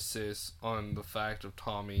emphasis on the fact of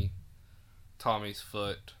Tommy's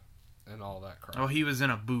foot and all that crap. Oh, he was in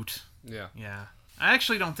a boot. Yeah. Yeah. I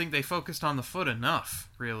actually don't think they focused on the foot enough,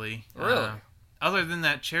 really. Really? Other than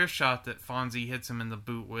that chair shot that Fonzie hits him in the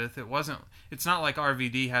boot with, it's not like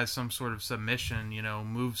RVD has some sort of submission,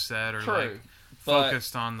 moveset or True,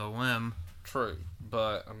 focused on the limb. True,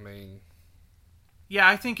 but I mean, yeah,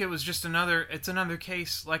 I think it was just another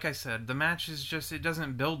case. Like I said, the match is just, it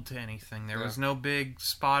doesn't build to anything. There was no big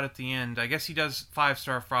spot at the end. I guess he does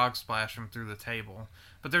 5-star frog splash him through the table,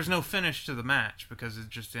 but there's no finish to the match because it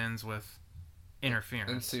just ends with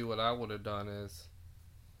interference. And see, what I would have done is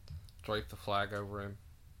drape the flag over him,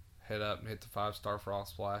 head up and hit the 5-star frog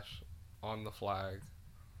splash on the flag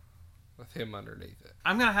with him underneath it.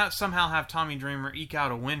 I'm gonna somehow have Tommy Dreamer eke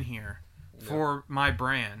out a win here for my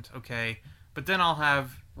brand, okay? But then I'll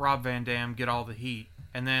have Rob Van Dam get all the heat.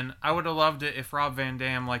 And then I would have loved it if Rob Van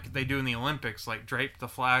Dam, like they do in the Olympics, like draped the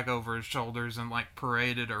flag over his shoulders and like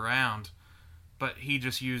paraded around. But he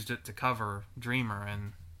just used it to cover Dreamer,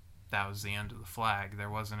 and that was the end of the flag. There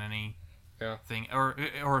wasn't any thing. Or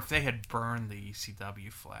if they had burned the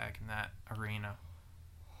ECW flag in that arena.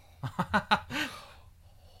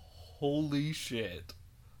 Holy shit.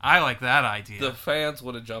 I like that idea. The fans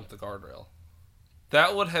would have jumped the guardrail.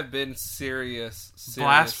 That would have been serious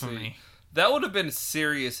blasphemy. Heat. That would have been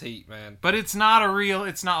serious heat, man. But it's not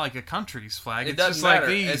like a country's flag. It's doesn't just matter.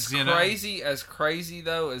 like these, As crazy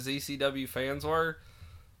though as ECW fans were,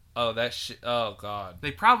 oh that shit, oh god.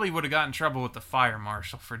 They probably would have got in trouble with the fire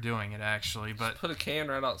marshal for doing it, actually. But just put a can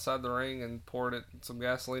right outside the ring and poured some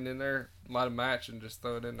gasoline in there, light a match, and just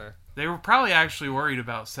throw it in there. They were probably actually worried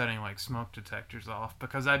about setting like smoke detectors off,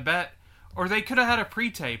 because I bet, or they could have had a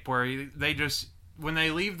pre-tape where they just, when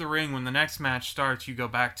they leave the ring, when the next match starts, you go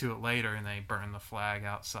back to it later and they burn the flag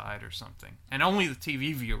outside or something. And only the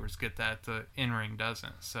TV viewers get that. The in-ring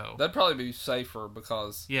doesn't. So that'd probably be safer,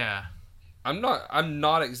 because yeah, I'm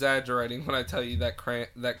not exaggerating when I tell you that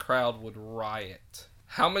that crowd would riot.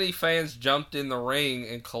 How many fans jumped in the ring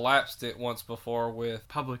and collapsed it once before with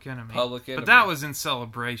Public Enemy? But that was in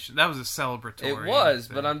celebration. That was a celebratory. It was,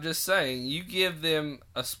 thing. But I'm just saying, you give them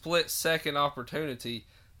a split-second opportunity,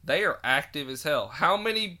 they are active as hell. How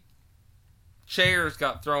many chairs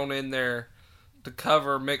got thrown in there to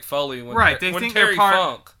cover Mick Foley when think Terry they're part.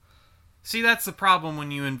 Funk? See, that's the problem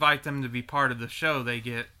when you invite them to be part of the show. They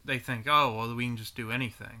think, oh, well, we can just do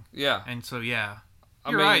anything. Yeah. And so, yeah.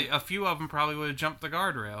 You're right. A few of them probably would have jumped the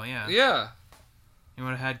guardrail, yeah. Yeah. You would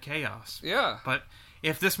have had chaos. Yeah. But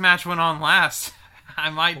if this match went on last, I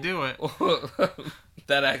might do it.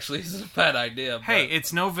 That actually is a bad idea. Hey,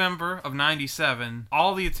 it's November of 97.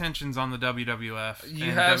 All the attention's on the WWF. You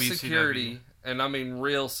and have WCW. security, and I mean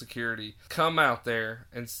real security, come out there,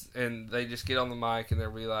 and they just get on the mic and they'll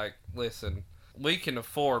be like, listen, we can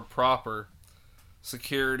afford proper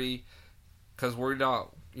security because we're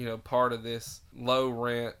not, part of this low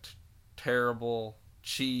rent, terrible,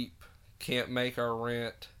 cheap, can't make our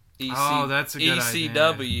rent. That's a good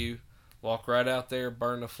ECW. idea. Walk right out there,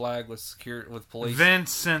 burn the flag with police.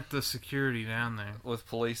 Vince sent the security down there. With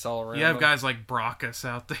police all around. You have them. guys like Brockus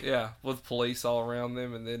out there. Yeah, with police all around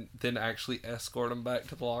them, and then actually escort them back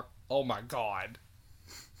to the lock. Oh my god.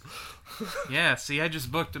 Yeah, see, I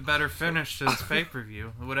just booked a better finish to this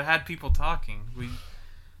pay-per-view. It would have had people talking.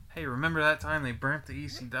 Hey, remember that time they burnt the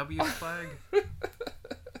ECW flag?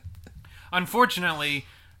 Unfortunately,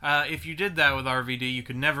 if you did that with RVD, you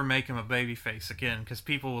could never make him a babyface again, because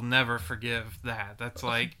people will never forgive that. That's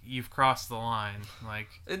like, you've crossed the line. Like,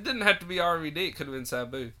 it didn't have to be RVD, it could have been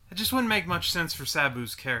Sabu. It just wouldn't make much sense for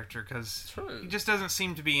Sabu's character, because he just doesn't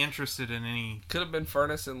seem to be interested in any... Could have been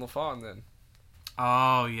Furnace and LaFon then.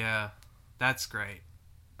 Oh, yeah. That's great.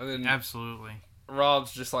 And then absolutely.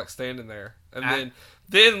 Rob's just like standing there. And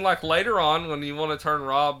then like later on, when you want to turn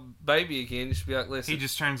Rob baby again, you should be like, listen. He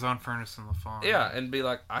just turns on Furnace and LaFon. Yeah, and be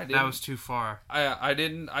like, that was too far. I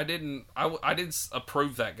didn't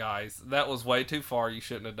approve that, guys. That was way too far. You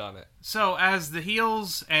shouldn't have done it. So as the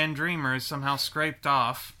heels and Dreamers somehow scraped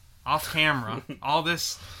off camera, all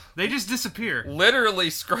this, they just disappear. Literally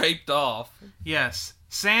scraped off. Yes.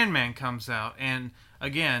 Sandman comes out, and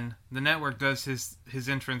again, the network does his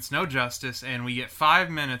entrance no justice, and we get 5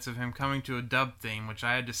 minutes of him coming to a dub theme, which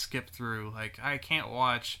I had to skip through. Like, I can't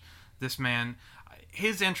watch this man.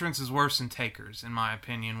 His entrance is worse than Taker's, in my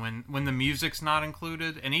opinion, when the music's not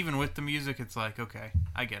included, and even with the music, it's like, okay,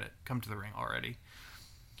 I get it. Come to the ring already.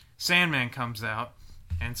 Sandman comes out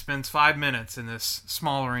and spends 5 minutes in this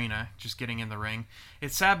small arena, just getting in the ring.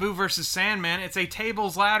 It's Sabu versus Sandman. It's a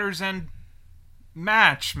tables, ladders, and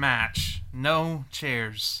match. No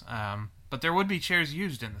chairs. But there would be chairs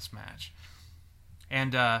used in this match.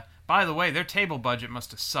 And, by the way, their table budget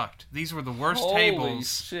must have sucked. These were the worst tables. Holy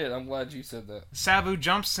shit, I'm glad you said that. Sabu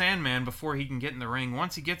jumps Sandman before he can get in the ring.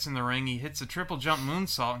 Once he gets in the ring, he hits a triple jump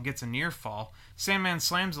moonsault and gets a near fall. Sandman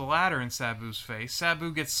slams a ladder in Sabu's face.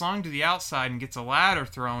 Sabu gets slung to the outside and gets a ladder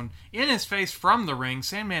thrown in his face from the ring.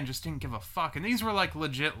 Sandman just didn't give a fuck. And these were like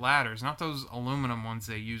legit ladders, not those aluminum ones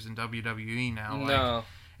they use in WWE now. No.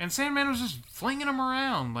 And Sandman was just flinging them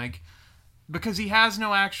around, because he has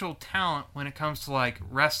no actual talent when it comes to,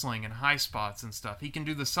 wrestling and high spots and stuff. He can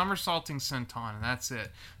do the somersaulting senton, and that's it.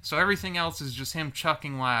 So everything else is just him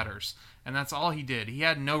chucking ladders, and that's all he did. He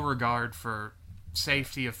had no regard for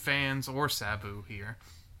safety of fans or Sabu here.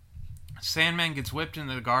 Sandman gets whipped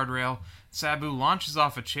into the guardrail. Sabu launches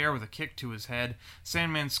off a chair with a kick to his head.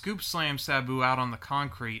 Sandman scoop slams Sabu out on the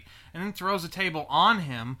concrete, and then throws a table on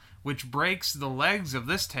him, which breaks the legs of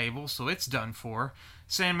this table, so it's done for.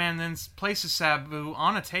 Sandman then places Sabu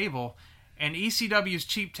on a table, and ECW's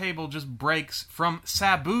cheap table just breaks from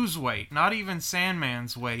Sabu's weight, not even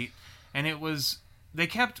Sandman's weight. And they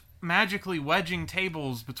kept magically wedging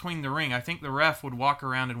tables between the ring. I think the ref would walk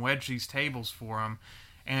around and wedge these tables for him.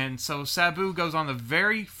 And so Sabu goes on the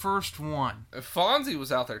very first one. If Fonzie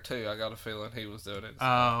was out there too, I got a feeling he was doing it.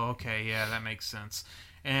 Oh, okay, yeah, that makes sense.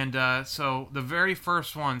 And so the very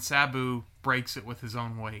first one, Sabu breaks it with his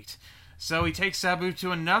own weight. So he takes Sabu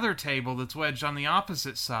to another table that's wedged on the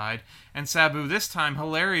opposite side, and Sabu this time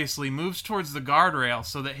hilariously moves towards the guardrail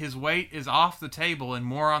so that his weight is off the table and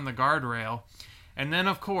more on the guardrail. And then,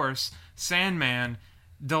 of course, Sandman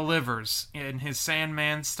delivers in his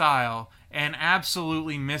Sandman style and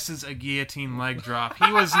absolutely misses a guillotine leg drop.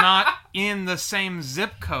 He was not in the same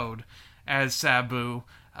zip code as Sabu,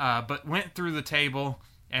 but went through the table.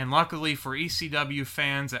 And luckily for ECW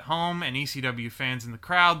fans at home and ECW fans in the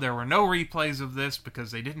crowd, there were no replays of this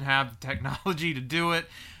because they didn't have the technology to do it.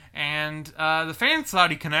 And the fans thought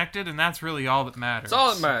he connected, and that's really all that matters. That's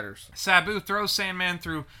all that matters. Sabu throws Sandman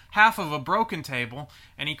through half of a broken table,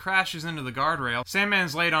 and he crashes into the guardrail.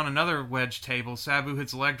 Sandman's laid on another wedge table. Sabu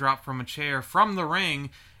hits a leg drop from a chair from the ring,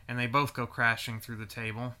 and they both go crashing through the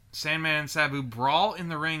table. Sandman and Sabu brawl in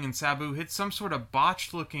the ring, and Sabu hits some sort of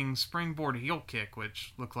botched-looking springboard heel kick,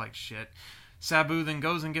 which looked like shit. Sabu then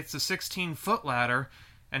goes and gets the 16-foot ladder,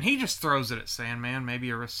 and he just throws it at Sandman, maybe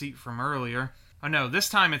a receipt from earlier. Oh no, this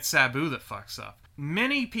time it's Sabu that fucks up.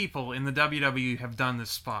 Many people in the WWE have done this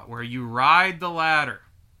spot where you ride the ladder.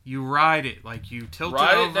 You ride it, you tilt it over.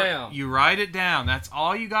 Ride it down. You ride it down. That's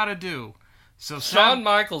all you gotta do. So Shawn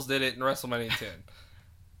Michaels did it in WrestleMania 10.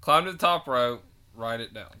 Climb to the top rope, ride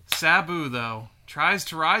it down. Sabu, though, tries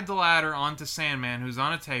to ride the ladder onto Sandman, who's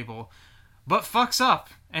on a table, but fucks up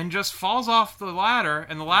and just falls off the ladder,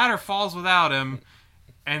 and the ladder falls without him,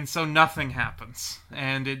 and so nothing happens.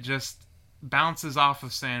 And it just bounces off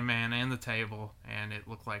of Sandman and the table, and it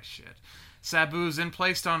looked like shit. Sabu's then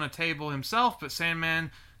placed on a table himself, but Sandman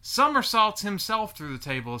somersaults himself through the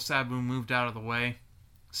table as Sabu moved out of the way.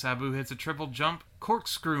 Sabu hits a triple jump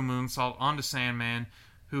corkscrew moonsault onto Sandman,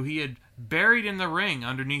 who he had buried in the ring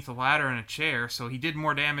underneath a ladder and a chair, so he did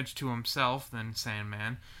more damage to himself than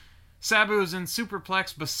Sandman. Sabu is in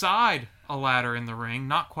superplex beside a ladder in the ring,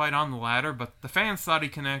 not quite on the ladder, but the fans thought he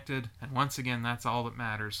connected, and once again, that's all that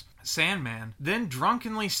matters. Sandman then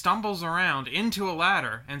drunkenly stumbles around into a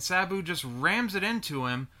ladder, and Sabu just rams it into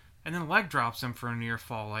him, and then leg drops him for a near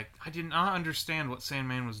fall. I did not understand what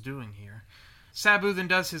Sandman was doing here. Sabu then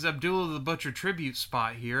does his Abdullah the Butcher tribute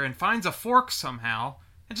spot here, and finds a fork somehow,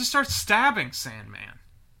 and just starts stabbing Sandman.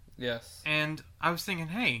 Yes. And I was thinking,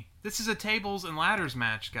 hey, this is a tables and ladders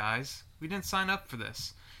match, guys. We didn't sign up for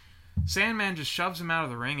this. Sandman just shoves him out of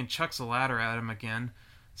the ring and chucks a ladder at him again.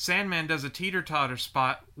 Sandman does a teeter-totter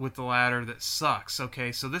spot with the ladder that sucks.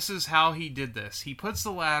 Okay, so this is how he did this. He puts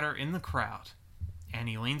the ladder in the crowd, and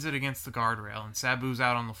he leans it against the guardrail, and Sabu's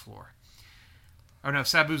out on the floor. Or no,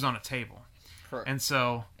 Sabu's on a table. Correct. And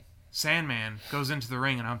so Sandman goes into the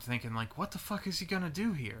ring, and I'm thinking, what the fuck is he going to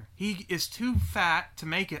do here? He is too fat to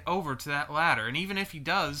make it over to that ladder, and even if he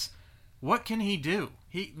does, what can he do?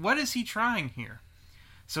 What is he trying here?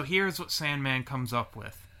 So here's what Sandman comes up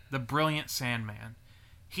with. The brilliant Sandman.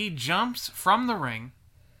 He jumps from the ring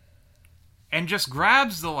and just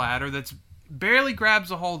grabs the ladder barely grabs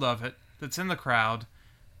a hold of it, that's in the crowd,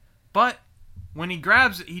 but when he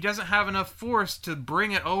grabs it, he doesn't have enough force to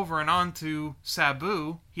bring it over and onto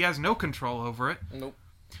Sabu. He has no control over it. Nope.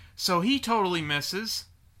 So he totally misses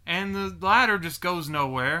and the ladder just goes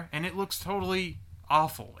nowhere, and it looks totally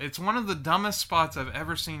awful. It's one of the dumbest spots I've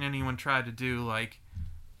ever seen anyone try to do. Like,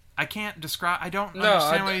 I can't describe. I don't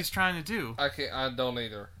understand what he's trying to do. I don't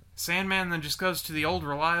either. Sandman then just goes to the old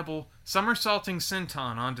reliable somersaulting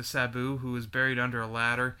senton onto Sabu, who is buried under a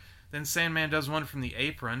ladder. Then Sandman does one from the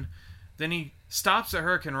apron. Then he stops a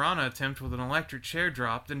Hurricane Rana attempt with an electric chair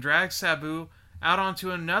drop, then drags Sabu out onto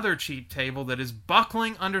another cheap table that is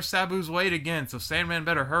buckling under Sabu's weight again, so Sandman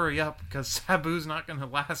better hurry up because Sabu's not going to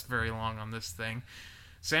last very long on this thing.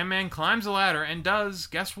 Sandman climbs a ladder and does,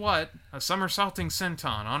 guess what, a somersaulting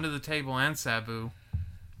senton onto the table and Sabu.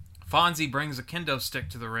 Fonzie brings a kendo stick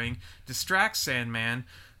to the ring, distracts Sandman,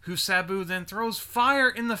 who Sabu then throws fire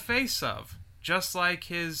in the face of, just like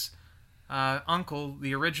his uncle,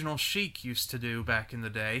 the original Sheik, used to do back in the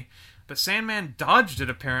day. But Sandman dodged it,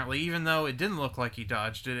 apparently, even though it didn't look like he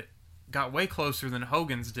dodged it. It got way closer than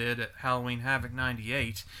Hogan's did at Halloween Havoc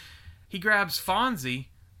 98. He grabs Fonzie,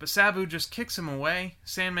 but Sabu just kicks him away.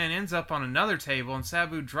 Sandman ends up on another table, and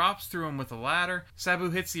Sabu drops through him with a ladder. Sabu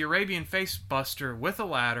hits the Arabian Face Buster with a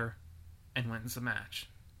ladder and wins the match.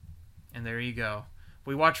 And there you go.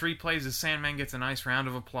 We watch replays as Sandman gets a nice round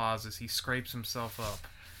of applause as he scrapes himself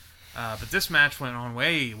up. But this match went on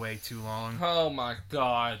way, way too long. Oh my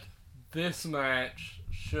god. This match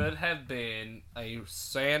should have been a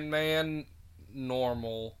Sandman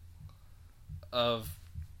normal of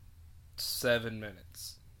 7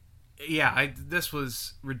 minutes. Yeah, this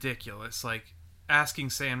was ridiculous. Like, asking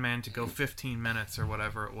Sandman to go 15 minutes or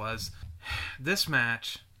whatever it was. This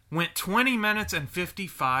match went 20 minutes and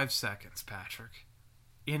 55 seconds, Patrick.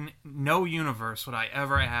 In no universe would I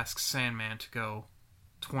ever ask Sandman to go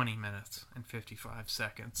 20 minutes and 55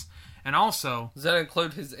 seconds. And also... Does that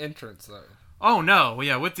include his entrance, though? Oh, no.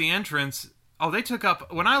 Yeah, with the entrance... Oh, they took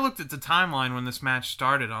up... When I looked at the timeline when this match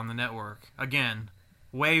started on the network, again,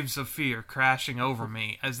 waves of fear crashing over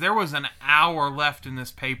me, as there was an hour left in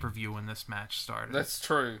this pay-per-view when this match started. That's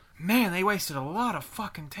true. Man, they wasted a lot of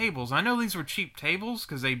fucking tables. I know these were cheap tables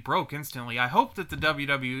because they broke instantly. I hope that the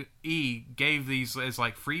WWE gave these as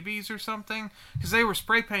like freebies or something, because they were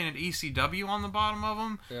spray-painted ECW on the bottom of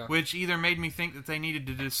them, which either made me think that they needed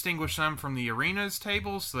to distinguish them from the arena's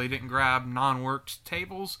tables so they didn't grab non-worked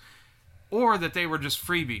tables, or that they were just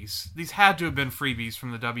freebies. These had to have been freebies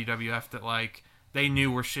from the WWF that, like, they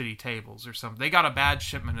knew were shitty tables or something. They got a bad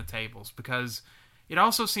shipment of tables, because it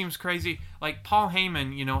also seems crazy. Like, Paul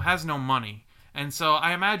Heyman, you know, has no money. And so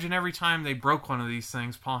I imagine every time they broke one of these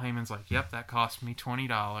things, Paul Heyman's like, yep, that cost me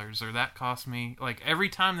 $20, or that cost me... Like, every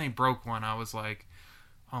time they broke one, I was like,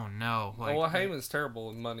 oh no. Like, well, Heyman's terrible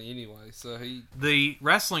with money anyway, so he... The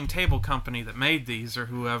wrestling table company that made these, or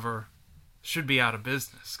whoever, should be out of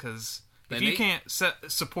business, because if you can't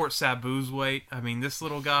support Sabu's weight, I mean, this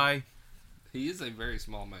little guy... He is a very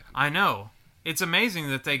small man. I know. It's amazing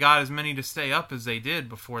that they got as many to stay up as they did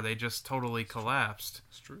before they just totally collapsed.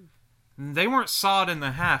 It's true. They weren't sawed in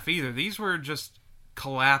the half either. These were just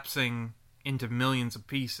collapsing into millions of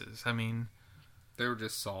pieces. I mean... They were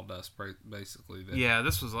just sawdust, basically. Yeah,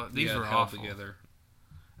 these were awful. Together.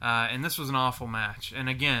 And this was an awful match. And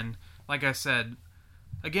again, like I said...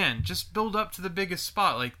 Again, just build up to the biggest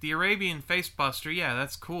spot. Like, the Arabian Face Buster, yeah,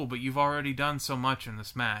 that's cool, but you've already done so much in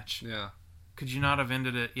this match. Yeah. Could you not have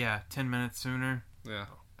ended it, 10 minutes sooner? Yeah.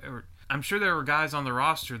 I'm sure there were guys on the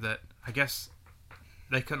roster that, I guess,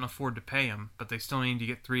 they couldn't afford to pay them, but they still need to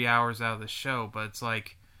get 3 hours out of the show. But it's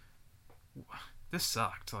like, this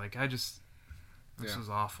sucked. Like, this was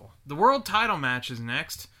awful. The world title match is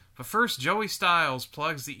next. But first, Joey Styles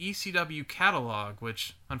plugs the ECW catalog,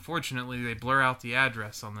 which, unfortunately, they blur out the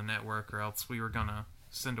address on the network, or else we were going to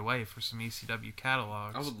send away for some ECW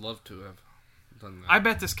catalogs. I would love to have done that. I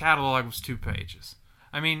bet this catalog was 2 pages.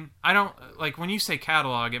 I mean, I don't... Like, when you say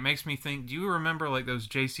catalog, it makes me think... Do you remember, like, those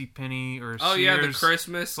JCPenney or Sears? Oh, yeah, the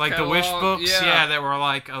Christmas like, catalog? The wish books? Yeah, that were,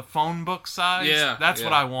 like, a phone book size? Yeah. That's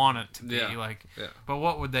what I want it to be. Yeah. Like, but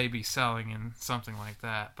what would they be selling in something like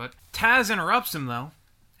that? But Taz interrupts him, though.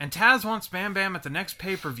 And Taz wants Bam Bam at the next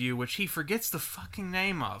pay-per-view, which he forgets the fucking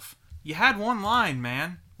name of. You had one line,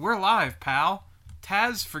 man. We're live, pal.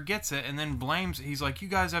 Taz forgets it and then blames it. He's like, you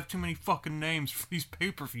guys have too many fucking names for these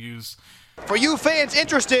pay-per-views. For you fans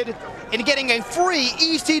interested in getting a free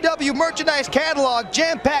ECW merchandise catalog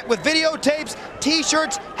jam-packed with videotapes,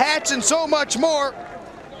 t-shirts, hats, and so much more...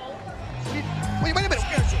 Wait a minute.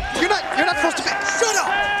 You're not supposed to be... Shut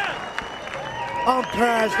up! I'm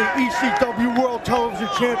Taz, the ECW World Television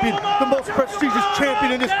Champion, the most prestigious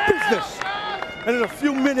champion in this business. And in a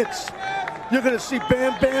few minutes, you're going to see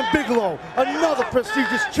Bam Bam Bigelow, another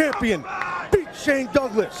prestigious champion, beat Shane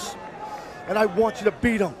Douglas. And I want you to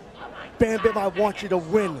beat him. Bam Bam, I want you to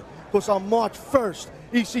win. Because on March 1st,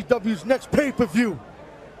 ECW's next pay-per-view,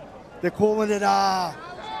 they're calling it,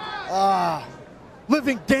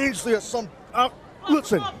 Living Dangerously or some...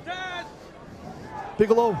 listen,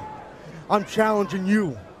 Bigelow, I'm challenging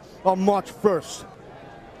you on March 1st.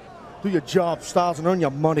 Do your job, Styles, and earn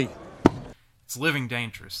your money. It's Living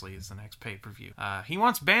Dangerously is the next pay-per-view. He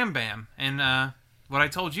wants Bam Bam, and what I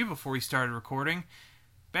told you before we started recording,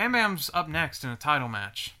 Bam Bam's up next in a title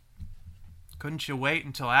match. Couldn't you wait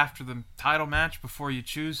until after the title match before you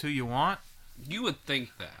choose who you want? You would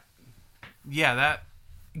think that. Yeah, that...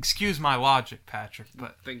 Excuse my logic, Patrick,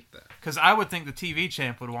 but... Think that. Because I would think the TV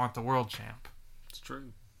champ would want the world champ. It's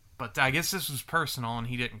true. But I guess this was personal, and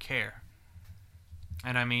he didn't care.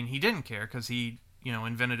 And I mean, he didn't care because he,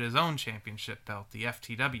 invented his own championship belt, the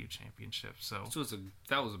FTW championship. So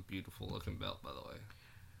that was a beautiful looking belt, by the way.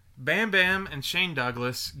 Bam Bam and Shane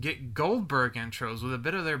Douglas get Goldberg intros with a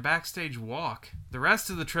bit of their backstage walk. The rest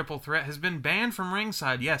of the triple threat has been banned from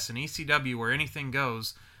ringside. Yes, in ECW where anything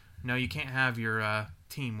goes. No, you can't have your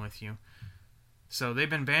team with you. So they've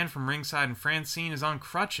been banned from ringside, and Francine is on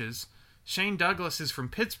crutches. Shane Douglas is from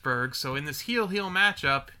Pittsburgh, so in this heel-heel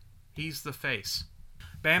matchup, he's the face.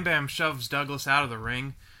 Bam Bam shoves Douglas out of the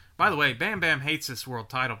ring. By the way, Bam Bam hates this world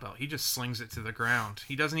title belt. He just slings it to the ground.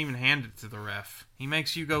 He doesn't even hand it to the ref. He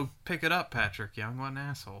makes you go pick it up, Patrick Young. What an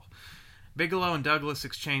asshole. Bigelow and Douglas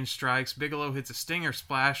exchange strikes. Bigelow hits a stinger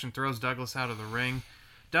splash and throws Douglas out of the ring.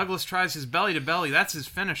 Douglas tries his belly-to-belly. That's his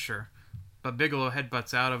finisher. But Bigelow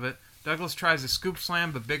headbutts out of it. Douglas tries a scoop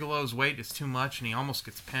slam, but Bigelow's weight is too much and he almost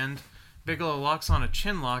gets pinned. Bigelow locks on a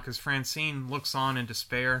chin lock as Francine looks on in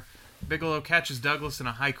despair. Bigelow catches Douglas in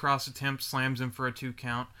a high cross attempt, slams him for a 2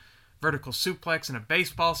 count. Vertical suplex and a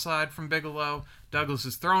baseball slide from Bigelow. Douglas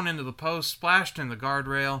is thrown into the post, splashed in the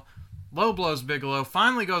guardrail. Low blows Bigelow,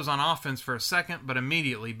 finally goes on offense for a second, but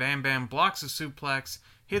immediately Bam Bam blocks a suplex,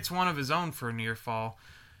 hits one of his own for a near fall,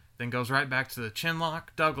 then goes right back to the chin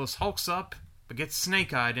lock. Douglas hulks up, but gets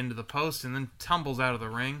snake-eyed into the post and then tumbles out of the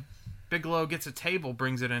ring. Bigelow gets a table,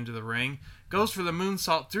 brings it into the ring, goes for the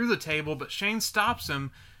moonsault through the table, but Shane stops him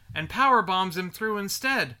and power bombs him through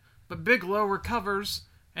instead. But Bigelow recovers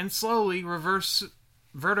and slowly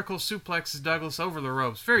vertical suplexes Douglas over the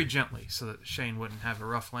ropes, very gently, so that Shane wouldn't have a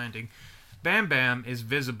rough landing. Bam Bam is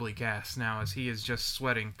visibly gassed now as he is just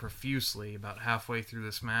sweating profusely about halfway through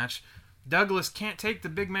this match. Douglas can't take the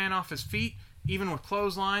big man off his feet, even with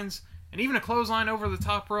clotheslines, and even a clothesline over the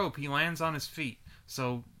top rope, he lands on his feet.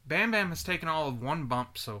 So Bam Bam has taken all of 1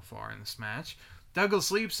 bump so far in this match.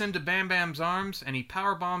 Douglas leaps into Bam Bam's arms, and he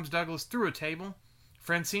powerbombs Douglas through a table.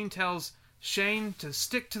 Francine tells Shane to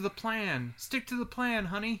stick to the plan. Stick to the plan,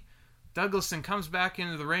 honey. Douglas then comes back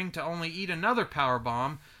into the ring to only eat another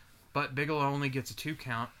powerbomb, but Bigelow only gets a 2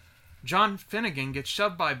 count. John Finnegan gets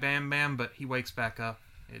shoved by Bam Bam, but he wakes back up.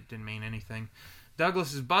 It didn't mean anything.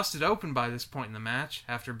 Douglas is busted open by this point in the match,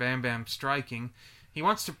 after Bam Bam striking. He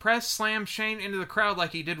wants to press slam Shane into the crowd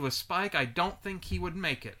like he did with Spike. I don't think he would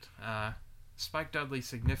make it. Spike Dudley's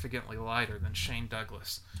significantly lighter than Shane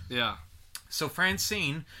Douglas. Yeah. So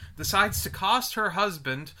Francine decides to cost her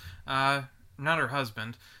husband, not her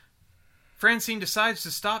husband, Francine decides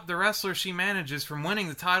to stop the wrestler she manages from winning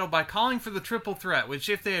the title by calling for the triple threat, which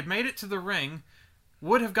if they had made it to the ring,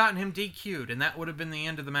 would have gotten him DQ'd, and that would have been the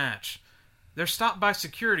end of the match. They're stopped by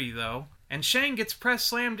security, though, and Shane gets press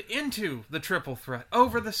slammed into the triple threat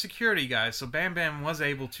over the security guys, so Bam Bam was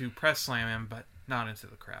able to press slam him, but not into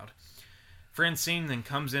the crowd. Francine then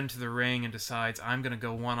comes into the ring and decides, I'm going to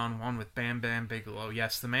go one-on-one with Bam Bam Bigelow.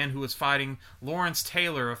 Yes, the man who was fighting Lawrence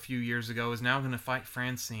Taylor a few years ago is now going to fight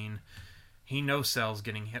Francine. He no-sells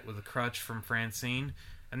getting hit with a crutch from Francine,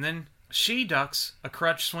 and then she ducks a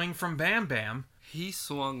crutch swing from Bam Bam. He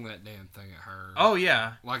swung that damn thing at her. Oh,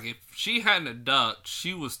 yeah. Like, if she hadn't ducked,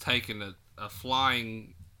 she was taking a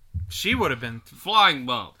flying... She would have been... Flying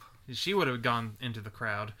bump. She would have gone into the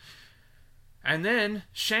crowd. And then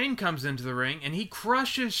Shane comes into the ring, and he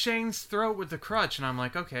crushes Shane's throat with the crutch. And I'm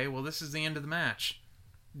like, okay, well, this is the end of the match.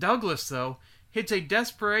 Douglas, though, hits a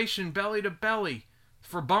desperation belly-to-belly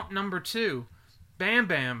for bump number 2. Bam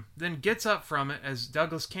Bam then gets up from it as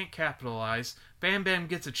Douglas can't capitalize. Bam Bam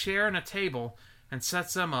gets a chair and a table and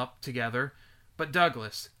sets them up together. But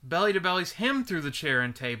Douglas belly-to-bellies him through the chair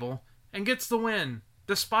and table and gets the win,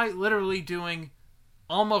 despite literally doing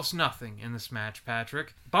almost nothing in this match,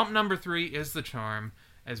 Patrick. Bump number 3 is the charm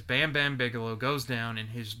as Bam Bam Bigelow goes down and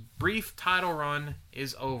his brief title run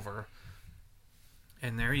is over.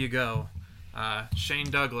 And there you go.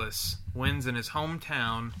 Shane Douglas wins in his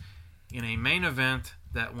hometown in a main event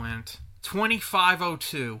that went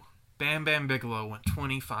 25-02. Bam Bam Bigelow went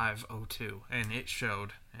 25-02, and it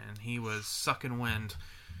showed, and he was sucking wind.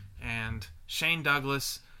 And Shane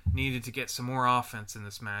Douglas needed to get some more offense in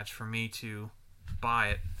this match for me to buy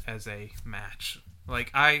it as a match.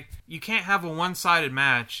 Like, you can't have a one-sided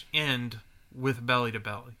match end with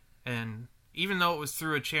belly-to-belly. And even though it was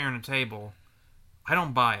through a chair and a table, I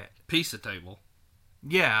don't buy it. Piece of table.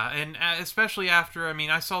 Yeah, and especially after,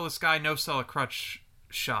 I saw this guy no-sell a crutch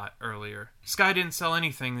shot earlier. This guy didn't sell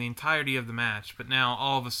anything the entirety of the match, but now,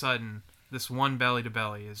 all of a sudden, this one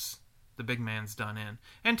belly-to-belly is the big man's done in.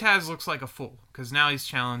 And Taz looks like a fool, because now he's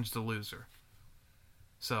challenged the loser.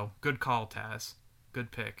 So, good call, Taz.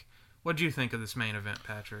 Good pick. What do you think of this main event,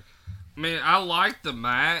 Patrick? I liked the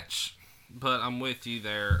match, but I'm with you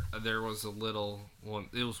there. There was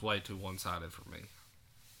it was way too one-sided for me.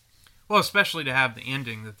 Well, especially to have the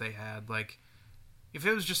ending that they had. Like, if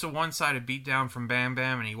it was just a one-sided beatdown from Bam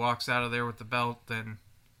Bam and he walks out of there with the belt, then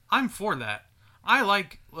I'm for that. I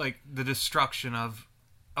like the destruction of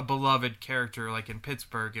a beloved character. Like in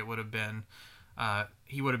Pittsburgh, it would have been,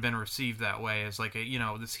 he would have been received that way as like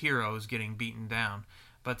this hero is getting beaten down.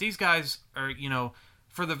 But these guys are,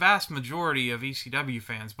 for the vast majority of ECW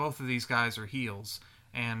fans, both of these guys are heels.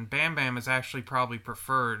 And Bam Bam is actually probably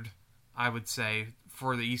preferred, I would say,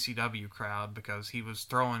 for the ECW crowd because he was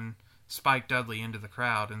throwing Spike Dudley into the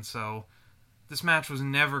crowd. And so this match was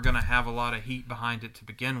never going to have a lot of heat behind it to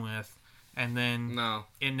begin with. And then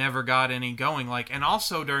it never got any going. And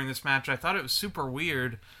also during this match, I thought it was super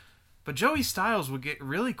weird, but Joey Styles would get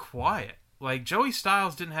really quiet. Like, Joey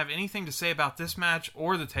Styles didn't have anything to say about this match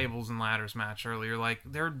or the Tables and Ladders match earlier. Like,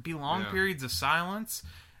 there would be long periods of silence,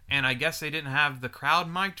 and I guess they didn't have the crowd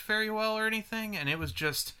mic'd very well or anything, and it was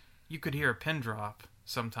just, you could hear a pin drop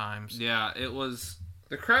sometimes. Yeah, it was,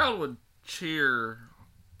 the crowd would cheer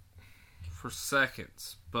for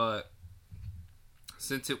seconds, but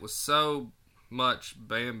since it was so much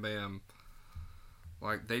Bam Bam,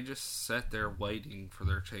 they just sat there waiting for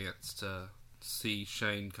their chance to see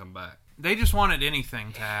Shane come back. They just wanted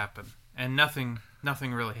anything to happen, and nothing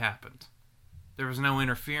really happened. There was no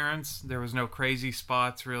interference. There was no crazy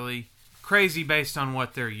spots, really. Crazy based on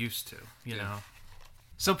what they're used to, you know.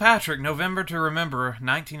 So, Patrick, November to remember,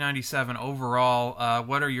 1997 overall.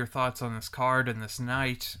 What are your thoughts on this card and this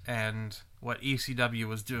night, and what ECW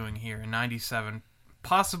was doing here in 97?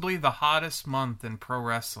 Possibly the hottest month in pro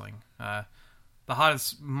wrestling. The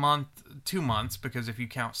hottest month, 2 months, because if you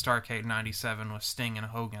count Starrcade 97 with Sting and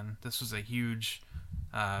Hogan, this was a huge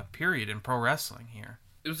period in pro wrestling here.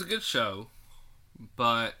 It was a good show,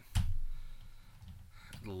 but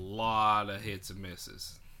a lot of hits and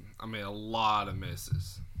misses. A lot of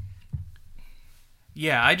misses.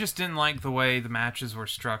 Yeah, I just didn't like the way the matches were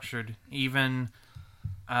structured. Even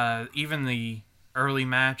the early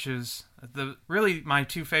matches. My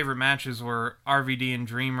two favorite matches were RVD and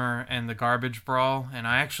Dreamer and the Garbage Brawl, and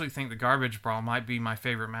I actually think the Garbage Brawl might be my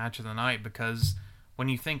favorite match of the night because when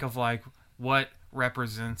you think of what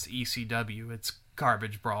represents ECW, it's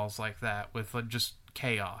garbage brawls like that with just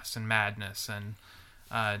chaos and madness and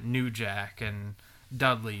New Jack and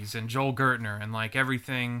Dudley's and Joel Gertner and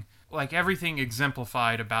everything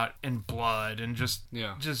exemplified about in blood and just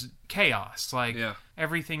chaos.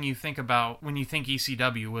 Everything you think about when you think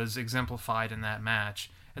ECW was exemplified in that match.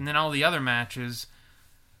 And then all the other matches,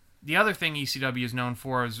 the other thing ECW is known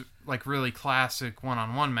for is really classic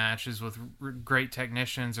one-on-one matches with great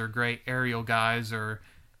technicians or great aerial guys or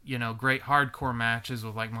great hardcore matches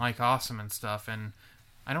with Mike Awesome and stuff. And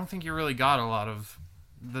I don't think you really got a lot of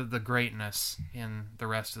the greatness in the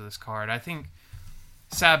rest of this card. I think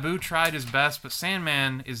Sabu tried his best, but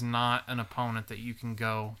Sandman is not an opponent that you can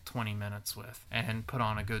go 20 minutes with and put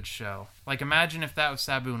on a good show. Imagine if that was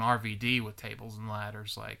Sabu and RVD with Tables and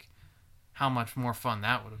Ladders. How much more fun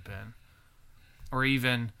that would have been. Or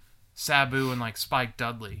even Sabu and Spike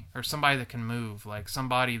Dudley, or somebody that can move,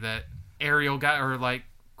 somebody that aerial guy, or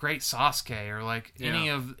great Sasuke, or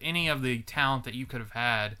any of the talent that you could have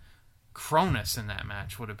had. Cronus in that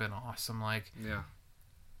match would have been awesome.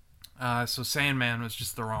 So Sandman was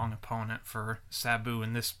just the wrong opponent for Sabu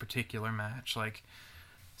in this particular match.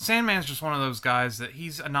 Sandman's just one of those guys that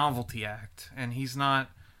he's a novelty act, and he's not.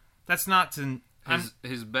 That's not to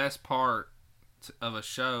his best part of a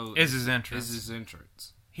show is his entrance.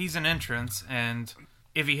 He's an entrance, and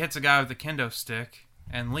if he hits a guy with a kendo stick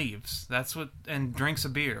and leaves, and drinks a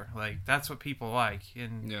beer, that's what people like,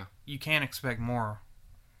 and you can't expect more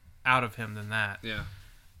out of him than that. Yeah.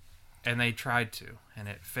 And they tried to, and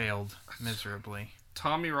it failed miserably.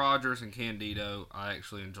 Tommy Rogers and Candido, I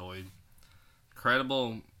actually enjoyed.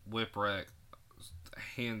 Credible Whipwreck,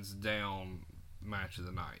 hands down, match of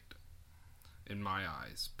the night. in my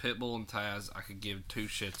eyes. Pitbull and Taz, I could give two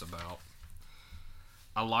shits about.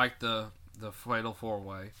 I like the Fatal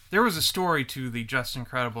 4-Way. There was a story to the Just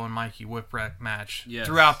Incredible and Mikey Whipwreck match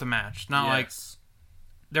throughout the match. Not like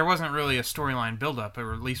there wasn't really a storyline build-up,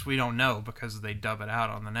 or at least we don't know because they dub it out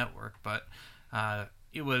on the network. But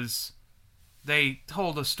it was... They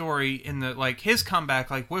told a story in the... Like, his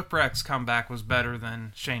comeback, like Whipwreck's comeback was better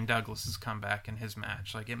than Shane Douglas's comeback in his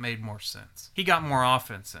match. Like, it made more sense. He got more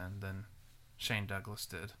offense in than Shane Douglas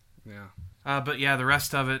did. Yeah. But yeah, the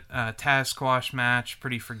rest of it, Taz squash match,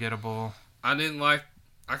 pretty forgettable. I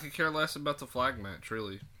could care less about the flag match,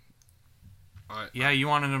 really. You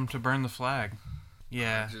wanted him to burn the flag.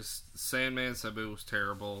 Yeah. Sandman, Sabu was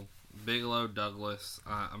terrible. Bigelow, Douglas,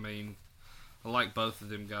 I like both of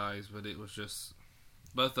them guys, but it was just...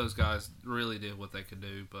 Both those guys really did what they could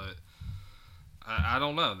do, but... I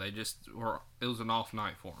don't know. They just were... It was an off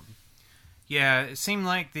night for them. Yeah, it seemed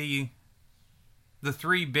like the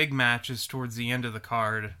three big matches towards the end of the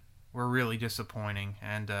card were really disappointing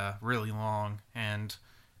and really long and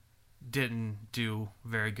didn't do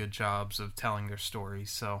very good jobs of telling their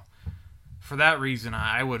stories. So for that reason,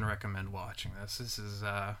 I wouldn't recommend watching this. This is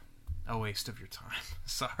a waste of your time.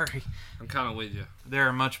 Sorry. I'm kind of with you. There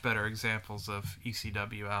are much better examples of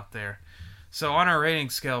ECW out there. So on our rating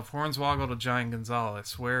scale, Hornswoggle to Giant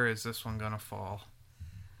Gonzalez, where is this one going to fall?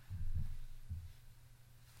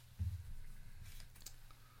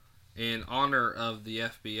 In honor of the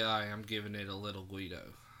FBI, I'm giving it a Little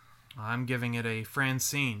Guido. I'm giving it a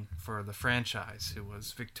Francine for the franchise, who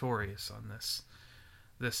was victorious on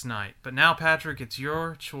this night. But now, Patrick, it's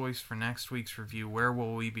your choice for next week's review. Where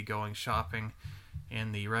will we be going shopping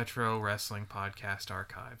in the Retro Wrestling Podcast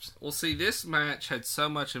archives? Well, see, this match had so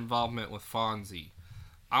much involvement with Fonzie.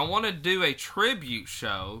 I want to do a tribute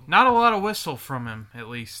show. Not a lot of whistle from him, at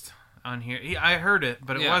least, on here. I heard it,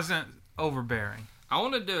 but it wasn't overbearing. I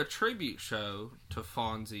want to do a tribute show to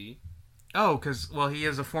Fonzie. Oh, because, he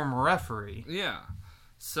is a former referee. Yeah.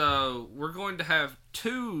 So, we're going to have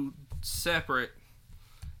two separate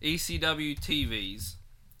ECW TVs.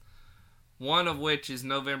 One of which is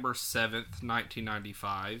November 7th,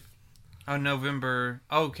 1995. Oh, November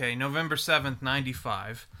 7th,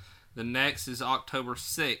 95. The next is October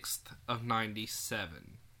 6th of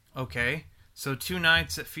 97. Okay. So, two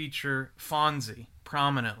nights that feature Fonzie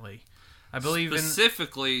prominently. I believe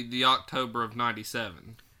specifically the October of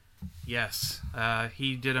 97. Yes.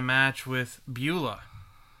 He did a match with Beulah.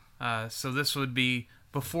 So this would be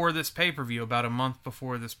before this pay-per-view, about a month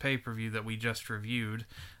before this pay-per-view that we just reviewed.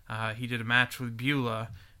 He did a match with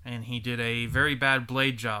Beulah, and he did a very bad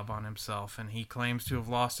blade job on himself, and he claims to have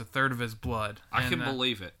lost a third of his blood. I can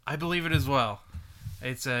believe it. I believe it as well.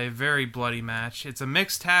 It's a very bloody match. It's a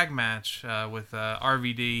mixed tag match with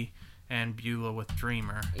RVD and Beulah with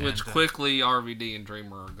Dreamer. Which quickly RVD and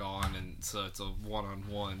Dreamer are gone, and so it's a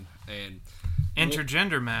one-on-one. And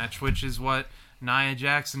intergender match, which is what Nia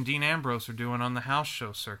Jax and Dean Ambrose are doing on the house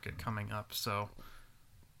show circuit coming up. So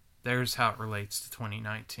there's how it relates to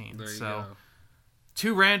 2019. There you go.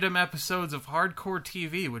 Two random episodes of Hardcore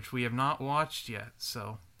TV, which we have not watched yet.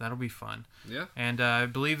 So that'll be fun. Yeah. And I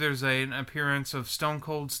believe there's an appearance of Stone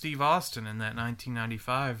Cold Steve Austin in that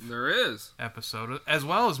 1995 there is episode, as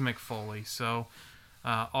well as Mick Foley. So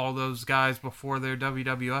all those guys before their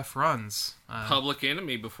WWF runs. Public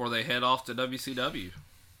Enemy before they head off to WCW.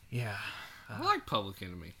 Yeah. I like Public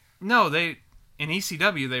Enemy. No, in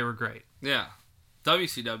ECW they were great. Yeah.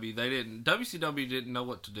 WCW didn't know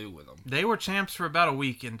what to do with them. They were champs for about a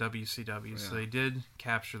week in WCW, so they did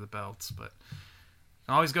capture the belts, but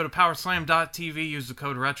always go to powerslam.tv, use the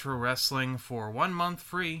code Retro Wrestling for 1 month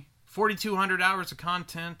free, 4,200 hours of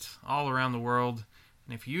content all around the world,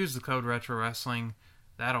 and if you use the code Retro Wrestling,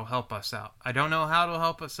 that'll help us out. I don't know how it'll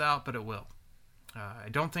help us out, but it will. I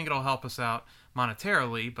don't think it'll help us out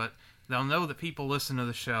monetarily, but they'll know that people listen to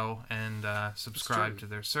the show and subscribe to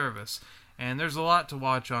their service. And there's a lot to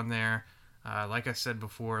watch on there. Like I said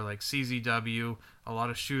before, like CZW, a lot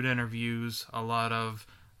of shoot interviews, a lot of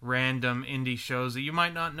random indie shows that you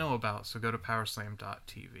might not know about. So go to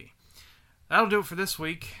powerslam.tv. That'll do it for this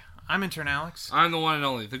week. I'm Intern Alex. I'm the one and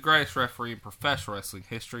only, the greatest referee in professional wrestling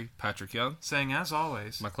history, Patrick Young. Saying, as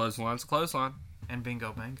always, my clothesline's a clothesline. And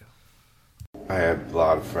bingo bango. I have a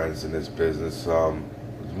lot of friends in this business.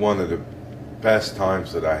 One of the best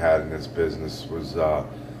times that I had in this business was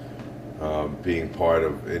being part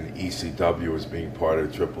of, in ECW, was being part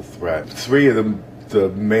of Triple Threat. Three of the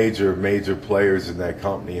major players in that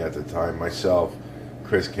company at the time, myself,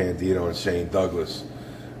 Chris Candido, and Shane Douglas,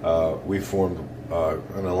 we formed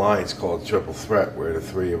an alliance called Triple Threat, where the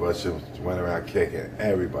three of us just went around kicking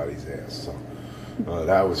everybody's ass. So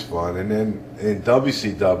That was fun. And then in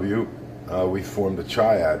WCW, we formed a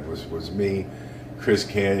triad. Was me, Chris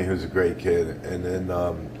Canyon, who's a great kid, and then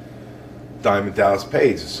Diamond Dallas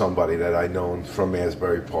Page is somebody that I known from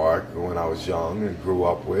Asbury Park when I was young and grew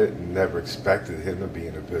up with, and never expected him to be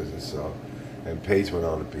in the business. So, and Page went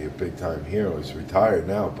on to be a big-time hero. He's retired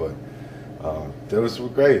now, but those were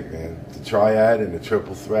great, man. The triad and the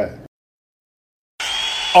triple threat.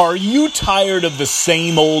 Are you tired of the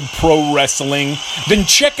same old pro wrestling? Then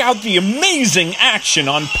check out the amazing action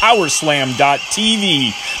on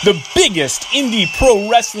Powerslam.tv, the biggest indie pro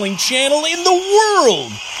wrestling channel in the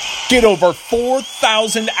world. Get over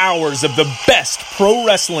 4,000 hours of the best pro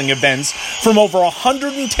wrestling events from over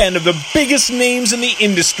 110 of the biggest names in the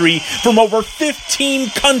industry from over 15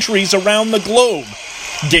 countries around the globe.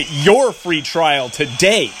 Get your free trial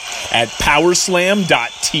today at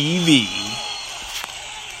Powerslam.tv.